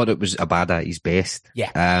thought it was Abada at his best.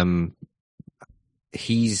 Yeah.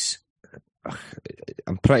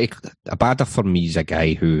 Abada for me is a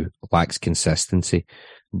guy who lacks consistency,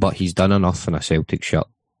 but he's done enough in a Celtic shirt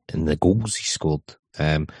and the goals he scored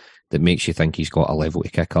that makes you think he's got a level to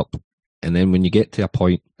kick up. And then when you get to a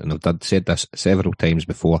point, and I've said this several times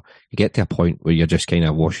before, you get to a point where you're just kind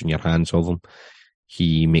of washing your hands of him.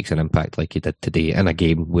 He makes an impact like he did today in a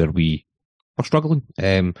game where we were struggling.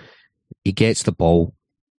 He gets the ball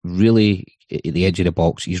really at the edge of the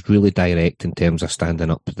box. He's really direct in terms of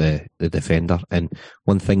standing up the defender. And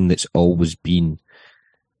one thing that's always been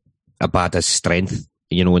Abada's strength,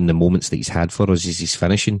 in the moments that he's had for us, is his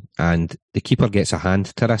finishing. And the keeper gets a hand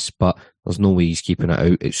to this, but there's no way he's keeping it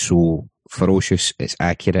out. It's so ferocious, it's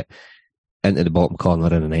accurate, into the bottom corner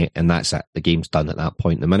of the net, and that's it. The game's done at that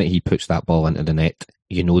point. The minute he puts that ball into the net,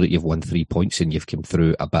 you know that you've won 3 points and you've come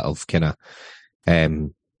through a bit of kind of,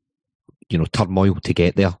 turmoil to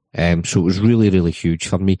get there. So it was really, really huge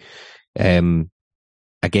for me. Again,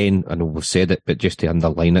 I know we've said it, but just to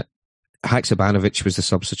underline it, Haksabanovic was the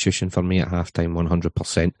substitution for me at halftime,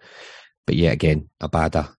 100%. But yet again,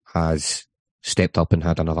 Abada has stepped up and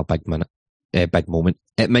had another big moment.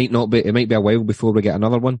 It might be a while before we get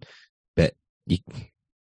another one, but we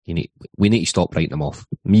need to stop writing them off.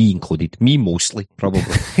 Me included. Me mostly, probably.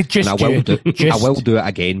 I will do it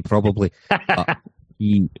again, probably. But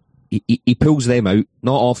he pulls them out,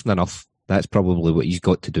 not often enough. That's probably what he's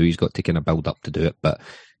got to do. He's got to kind of build up to do it. But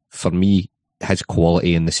for me, his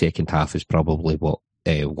quality in the second half is probably what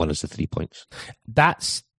won us the 3 points.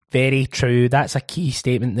 That's very true. That's a key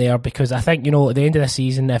statement there, because I think, at the end of the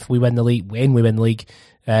season, if we win the league, when we win the league,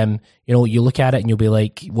 you look at it and you'll be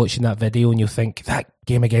like watching that video and you'll think, that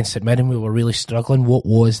game against St Mirren, we were really struggling. What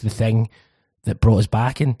was the thing that brought us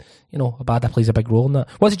back? And, Abada plays a big role in that.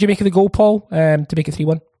 What did you make of the goal, Paul, to make it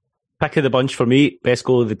 3-1? Pick of the bunch for me, best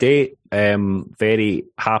goal of the day. Very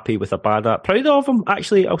happy with Abada. Proud of him,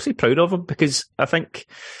 actually. I'll say proud of him, because I think,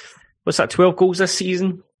 12 goals this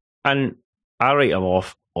season? And I write him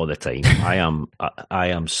off all the time. I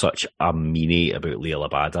am such a meanie about Liel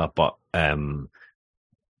Abada, but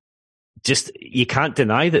just you can't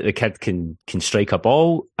deny that the kid can strike a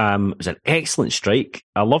ball. It was an excellent strike.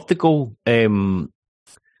 I loved the goal. It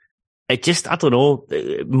just, I don't know,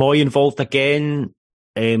 Moy involved again.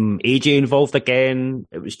 AJ involved again.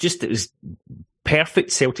 It was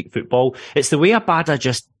perfect Celtic football. It's the way Abada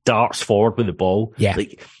just darts forward with the ball. Yeah.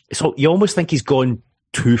 So you almost think he's gone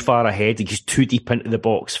too far ahead. He's too deep into the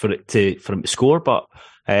box for him to score. But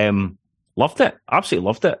loved it. Absolutely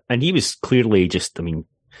loved it. And he was clearly just,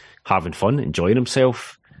 having fun, enjoying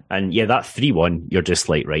himself. And yeah, that 3-1, you're just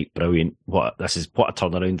like, right, brilliant. What a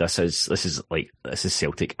turnaround this is. This is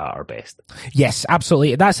Celtic at our best. Yes,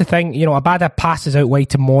 absolutely. That's the thing. Abada passes out wide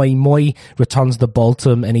to Moy. Moy returns the ball to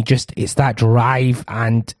him, and it's that drive,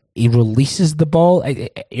 and he releases the ball.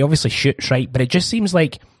 He obviously shoots right, but it just seems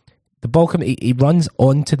like the ball he runs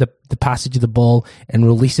onto the passage of the ball and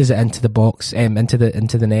releases it into the box, into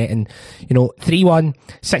the net. And 3-1,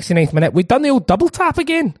 69th minute. We've done the old double tap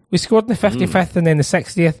again. We scored in the 55th and then the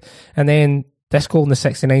 60th, and then this goal in the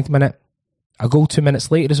 69th minute. A goal 2 minutes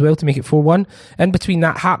later as well to make it 4-1. In between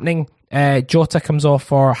that happening, Jota comes off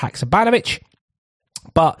for Haksabanovic.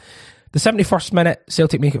 But the 71st minute,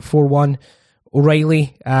 Celtic make it 4-1.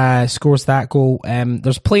 O'Reilly scores that goal.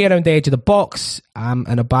 There's play around the edge of the box, and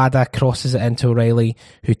Abada crosses it into O'Reilly,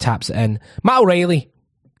 who taps it in. Matt O'Reilly,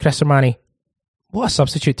 Chris Armani, what a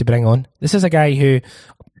substitute to bring on. This is a guy who,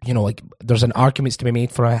 there's an argument to be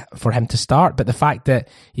made for him to start, but the fact that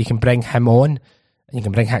you can bring him on, and you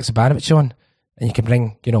can bring Haksabanovic on, and you can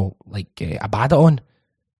bring, Abada on,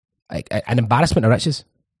 an embarrassment of riches.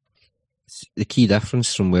 The key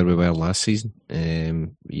difference from where we were last season.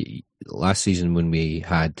 Last season, when we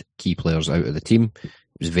had key players out of the team, it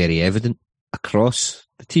was very evident across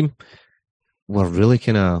the team. We're really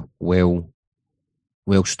kind of well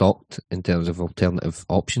stocked in terms of alternative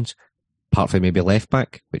options, apart from maybe left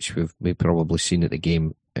back, which we've probably seen at the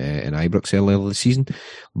game in Ibrox earlier this season.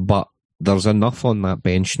 But there's enough on that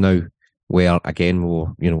bench now where, again,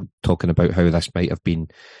 we're talking about how this might have been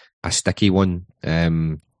a sticky one.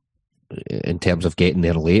 In terms of getting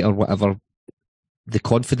there late or whatever, the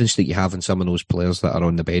confidence that you have in some of those players that are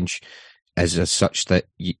on the bench is as such that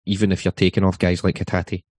even if you're taking off guys like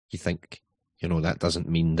Hatate, you think, that doesn't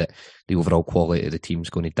mean that the overall quality of the team's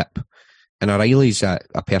going to dip. And O'Reilly's a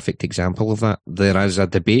perfect example of that. There is a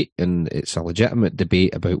debate, and it's a legitimate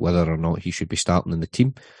debate about whether or not he should be starting in the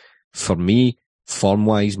team. For me,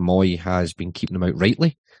 form-wise, Moy has been keeping him out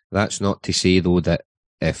rightly. That's not to say, though, that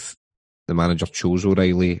if the manager chose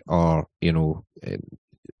O'Reilly or,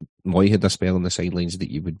 Moy had a spell on the sidelines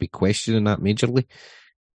that you would be questioning that majorly.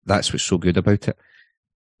 That's what's so good about it.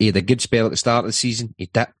 he had a good spell at the start of the season. He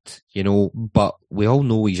dipped, but we all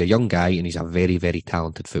know he's a young guy and he's a very, very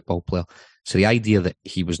talented football player. So the idea that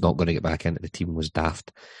he was not going to get back into the team was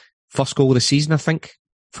daft. First goal of the season, I think,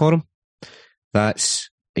 for him.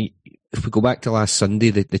 If we go back to last Sunday,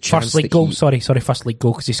 the chance first league goal. First league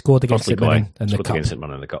goal because he scored against St Mirren in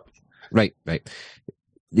the cup. Right.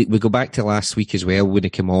 We go back to last week as well when he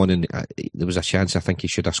came on, and there was a chance I think he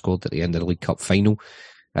should have scored at the end of the League Cup final,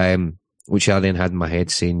 which I then had in my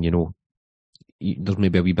head saying, there's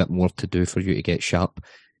maybe a wee bit more to do for you to get sharp.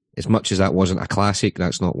 As much as that wasn't a classic,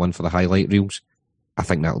 that's not one for the highlight reels. I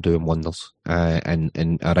think that'll do him wonders. And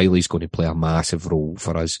O'Reilly's going to play a massive role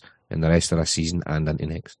for us in the rest of the season and into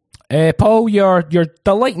next. Paul, your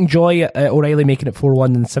delight and joy at O'Reilly making it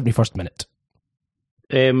 4-1 in the 71st minute.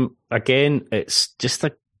 Again, it's just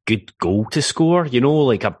a good goal to score,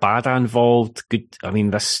 like Abada involved. Good. I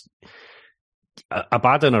mean,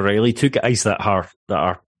 Abada and O'Reilly, two guys that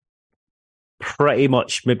are pretty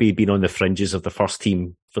much maybe been on the fringes of the first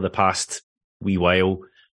team for the past wee while,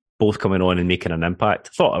 both coming on and making an impact.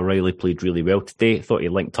 I thought O'Reilly played really well today. I thought he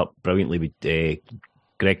linked up brilliantly with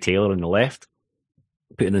Greg Taylor on the left,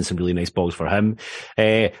 putting in some really nice balls for him.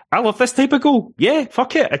 I love this type of goal. Yeah,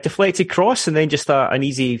 fuck it. A deflected cross and then just an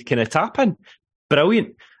easy kind of tap in.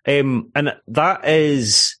 Brilliant. And that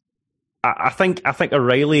is, I think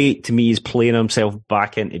O'Reilly to me is playing himself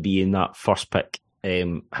back into being that first pick.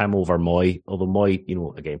 Him over Moy, although Moy,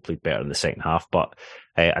 again played better in the second half, but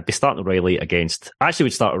I'd be starting O'Reilly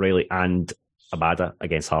would start O'Reilly and Abada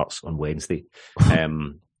against Hearts on Wednesday,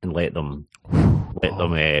 and let them.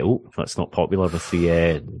 That's not popular with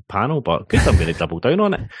the panel, but good. I'm going to double down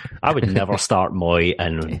on it. I would never start Moy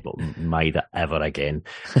and Maida ever again.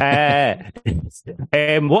 O'Reilly,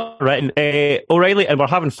 and we're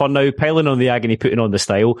having fun now, piling on the agony, putting on the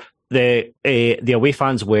style. The away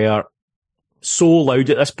fans were so loud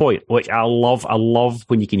at this point, which I love. I love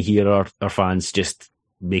when you can hear our fans just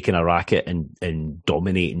making a racket and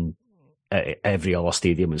dominating every other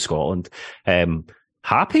stadium in Scotland.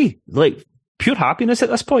 Happy, like pure happiness at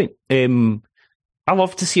this point. I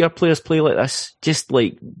love to see our players play like this, just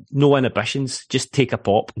like no inhibitions, just take a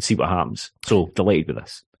pop and see what happens. So delighted with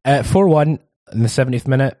this. 4-1 in the 70th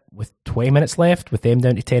minute with 20 minutes left, with them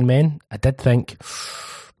down to 10 men. I did think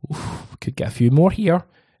we could get a few more here.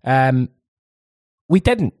 We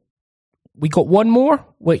didn't. We got one more,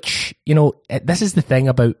 which, this is the thing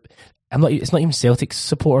about, it's not even Celtic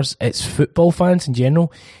supporters, it's football fans in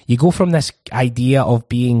general. You go from this idea of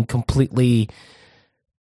being completely,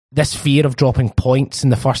 this fear of dropping points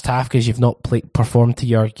in the first half because you've not performed to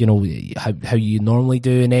your, how you normally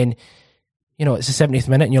do, and then, it's the 70th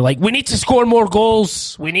minute and you're like, we need to score more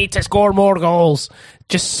goals.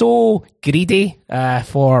 Just so greedy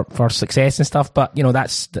for success and stuff. But,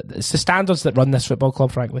 it's the standards that run this football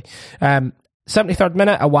club, frankly. 73rd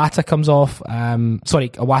minute, Iwata comes off.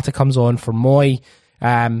 Iwata comes on for Moy.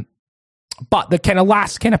 But the kind of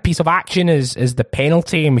last kind of piece of action is the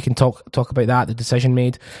penalty, and we can talk about that, the decision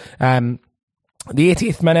made. The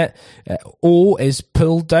 80th minute, O is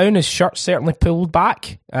pulled down, his shirt certainly pulled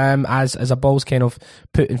back, as a ball's kind of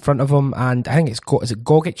put in front of him, and I think is it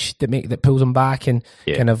Gogic that pulls him back, and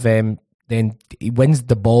kind of then he wins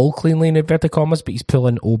the ball cleanly in inverted commas, but he's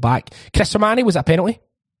pulling O back. Chris Romani, was that a penalty?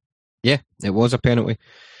 Yeah, it was a penalty.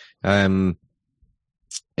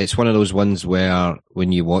 It's one of those ones where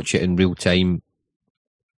when you watch it in real time,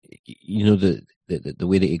 the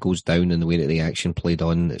way that it goes down and the way that the action played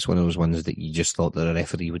on, it's one of those ones that you just thought that a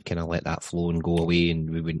referee would kind of let that flow and go away and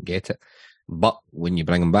we wouldn't get it. But when you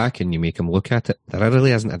bring him back and you make him look at it, there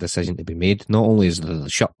really isn't a decision to be made. Not only is the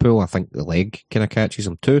shirt pull, I think the leg kind of catches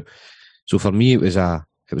him too. So for me, it was a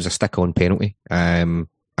stick-on penalty. And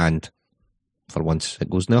for once, it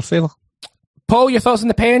goes in our favour. Paul, your thoughts on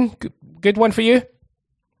the pen? Good one for you?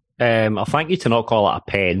 I'll thank you to not call it a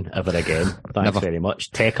pen ever again. Thanks very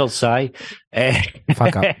much. Techers, Si.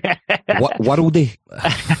 Fuck up. Worldy.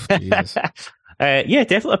 Yeah,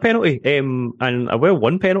 definitely a penalty. And a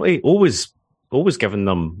well-won penalty. Always giving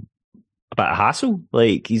them a bit of hassle.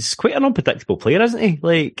 Like, he's quite an unpredictable player, isn't he?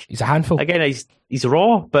 Like, he's a handful. Again, he's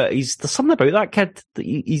raw, but there's something about that kid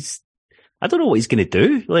that I don't know what he's going to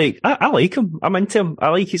do. Like, I like him. I'm into him. I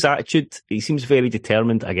like his attitude. He seems very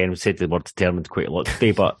determined. Again, we've said the word determined quite a lot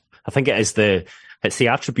today, but I think it's the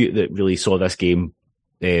attribute that really saw this game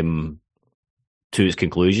to its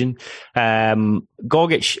conclusion.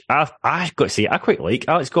 Gogic, I've got to say, I quite like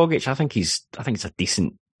Alex Gogic. I think he's a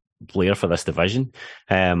decent player for this division.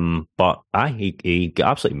 But he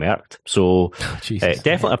got absolutely murked. So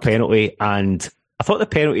definitely a penalty. And I thought the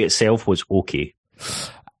penalty itself was okay.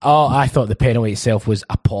 Oh, I thought the penalty itself was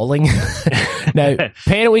appalling. Now,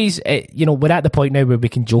 penalties, we're at the point now where we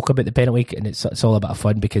can joke about the penalty, and it's all a bit of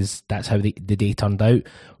fun because that's how the day turned out.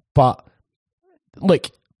 But, look,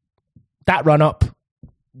 that run-up,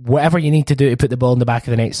 whatever you need to do to put the ball in the back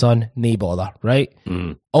of the net, son, nae bother, right?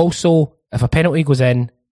 Mm. Also, if a penalty goes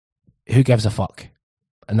in, who gives a fuck?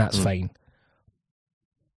 And that's fine.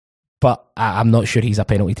 But I'm not sure he's a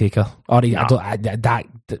penalty taker. Or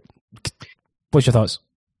what's your thoughts?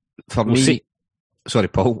 For me, sorry,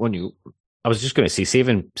 Paul, on you. I was just going to say,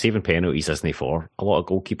 saving penalties isn't for a lot of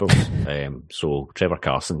goalkeepers. So Trevor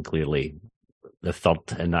Carson, clearly the third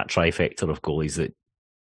in that trifecta of goalies that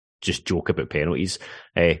just joke about penalties.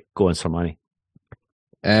 Go on, Sir Manny.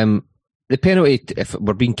 The penalty, if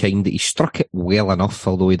we're being kind, he struck it well enough,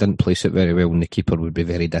 although he didn't place it very well, and the keeper would be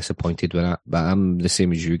very disappointed with that. But I'm the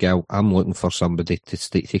same as you, Gal. I'm looking for somebody to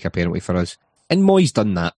take a penalty for us. And Moy's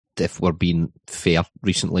done that, if we're being fair,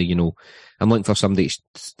 recently, I'm looking for somebody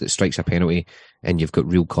that strikes a penalty and you've got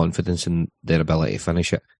real confidence in their ability to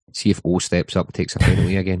finish it. See if O steps up and takes a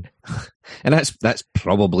penalty again. And that's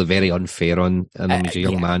probably very unfair on him as a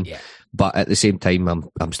young man. Yeah. But at the same time,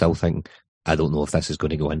 I'm still thinking, I don't know if this is going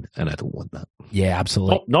to go in, and I don't want that. Yeah,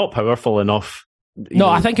 absolutely. Not powerful enough.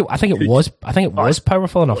 I think it was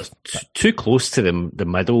powerful enough. Too close to the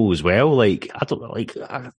middle as well. Like, I don't like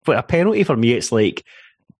a penalty for me. It's like,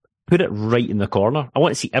 put it right in the corner. I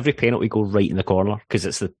want to see every penalty go right in the corner because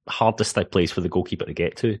it's the hardest place for the goalkeeper to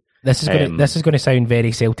get to. This is going to sound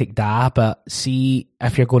very Celtic but see,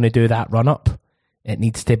 if you're going to do that run up, it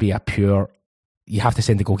needs to be you have to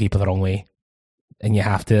send the goalkeeper the wrong way. And you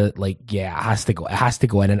have to, it has to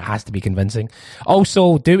go in, and it has to be convincing.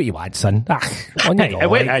 Also, do what you want, son. It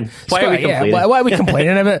went in. Why are we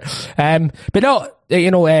complaining about? But no,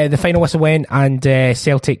 the final whistle went, and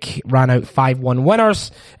Celtic ran out 5-1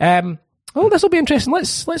 winners. This will be interesting.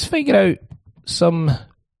 Let's figure out some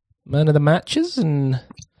man of the matches and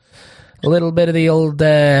a little bit of the old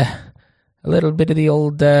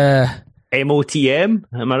MOTM.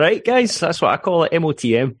 Am I right, guys? That's what I call it,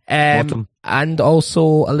 MOTM. And also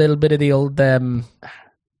a little bit of the old...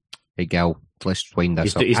 Hey, Gal, let's wind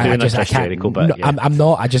this up. He's doing this hysterical bit. No, yeah. I'm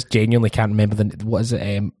not. I just genuinely can't remember what is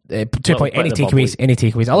it? 2 point. Any takeaways? Any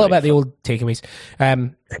takeaways? A little bit of the old takeaways.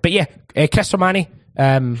 But yeah, Chris Romani.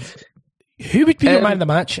 Who would be your man of the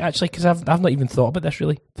match, actually? Because I've not even thought about this,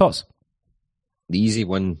 really. Thoughts? The easy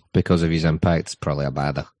one, because of his impact, is probably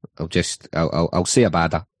Abada. I'll say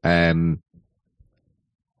Abada.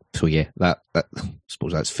 So yeah, that I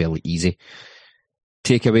suppose that's fairly easy.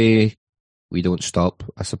 Takeaway, we don't stop,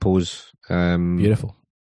 I suppose. Beautiful.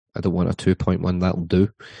 I don't want a 2-point that'll do.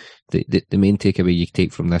 The main takeaway you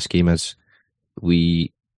take from this game is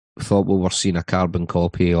we thought we were seeing a carbon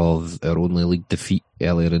copy of our only league defeat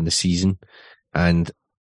earlier in the season, and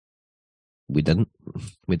we didn't.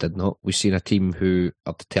 We did not. We've seen a team who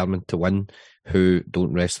are determined to win, who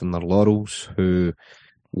don't rest on their laurels, who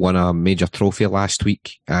won a major trophy last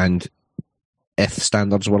week, and if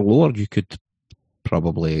standards were lower, you could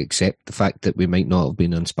probably accept the fact that we might not have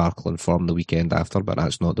been in sparkling form the weekend after, but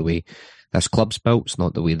that's not the way this club's built, it's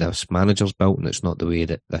not the way this manager's built, and it's not the way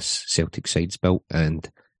that this Celtic side's built, and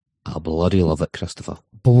I bloody love it, Christopher.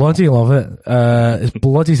 Bloody love it. It's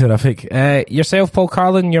bloody terrific. Yourself, Paul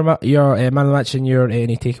Carlin, your man of the match, and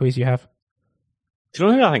any takeaways you have? Do you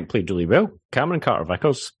know who I think played really well? Cameron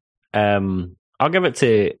Carter-Vickers. I'll give it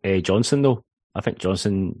to Johnson, though. I think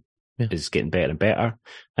Johnson is getting better and better.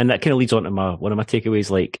 And that kind of leads on to one of my takeaways,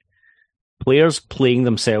 like players playing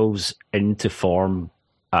themselves into form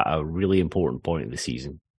at a really important point of the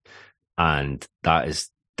season. And that is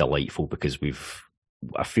delightful because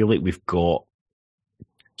I feel like we've got,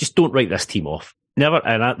 just don't write this team off. Never,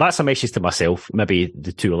 and that's a message to myself, maybe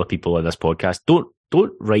the two other people in this podcast.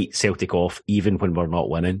 Don't write Celtic off even when we're not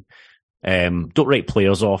winning. Don't write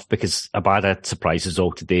players off because Abada surprises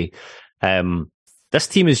all today. This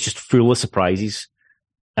team is just full of surprises.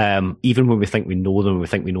 Even when we think we know them, we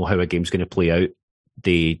think we know how a game's going to play out,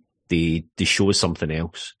 they show us something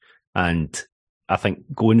else. And I think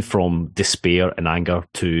going from despair and anger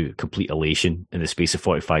to complete elation in the space of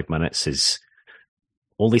 45 minutes is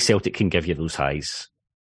only Celtic can give you those highs.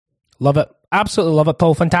 Love it. Absolutely love it,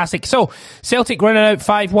 Paul. Fantastic. So, Celtic running out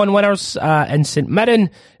 5-1 winners in St Mirren.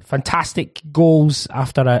 Fantastic goals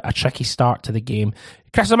after a tricky start to the game.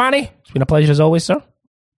 Chris Romani, it's been a pleasure as always, sir.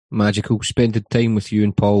 Magical. Spending time with you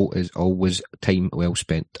and Paul is always time well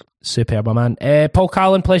spent. Superb, my man. Paul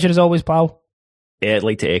Carlin, pleasure as always, pal. Yeah, I'd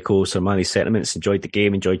like to echo Sir Manny's sentiments. Enjoyed the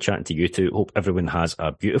game, enjoyed chatting to you two. Hope everyone has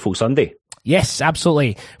a beautiful Sunday. Yes,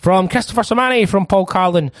 absolutely. From Christopher Somani, from Paul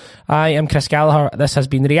Carlin, I am Chris Gallagher. This has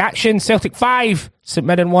been The Reaction. Celtic 5, St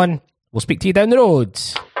Mirren 1. We'll speak to you down the road.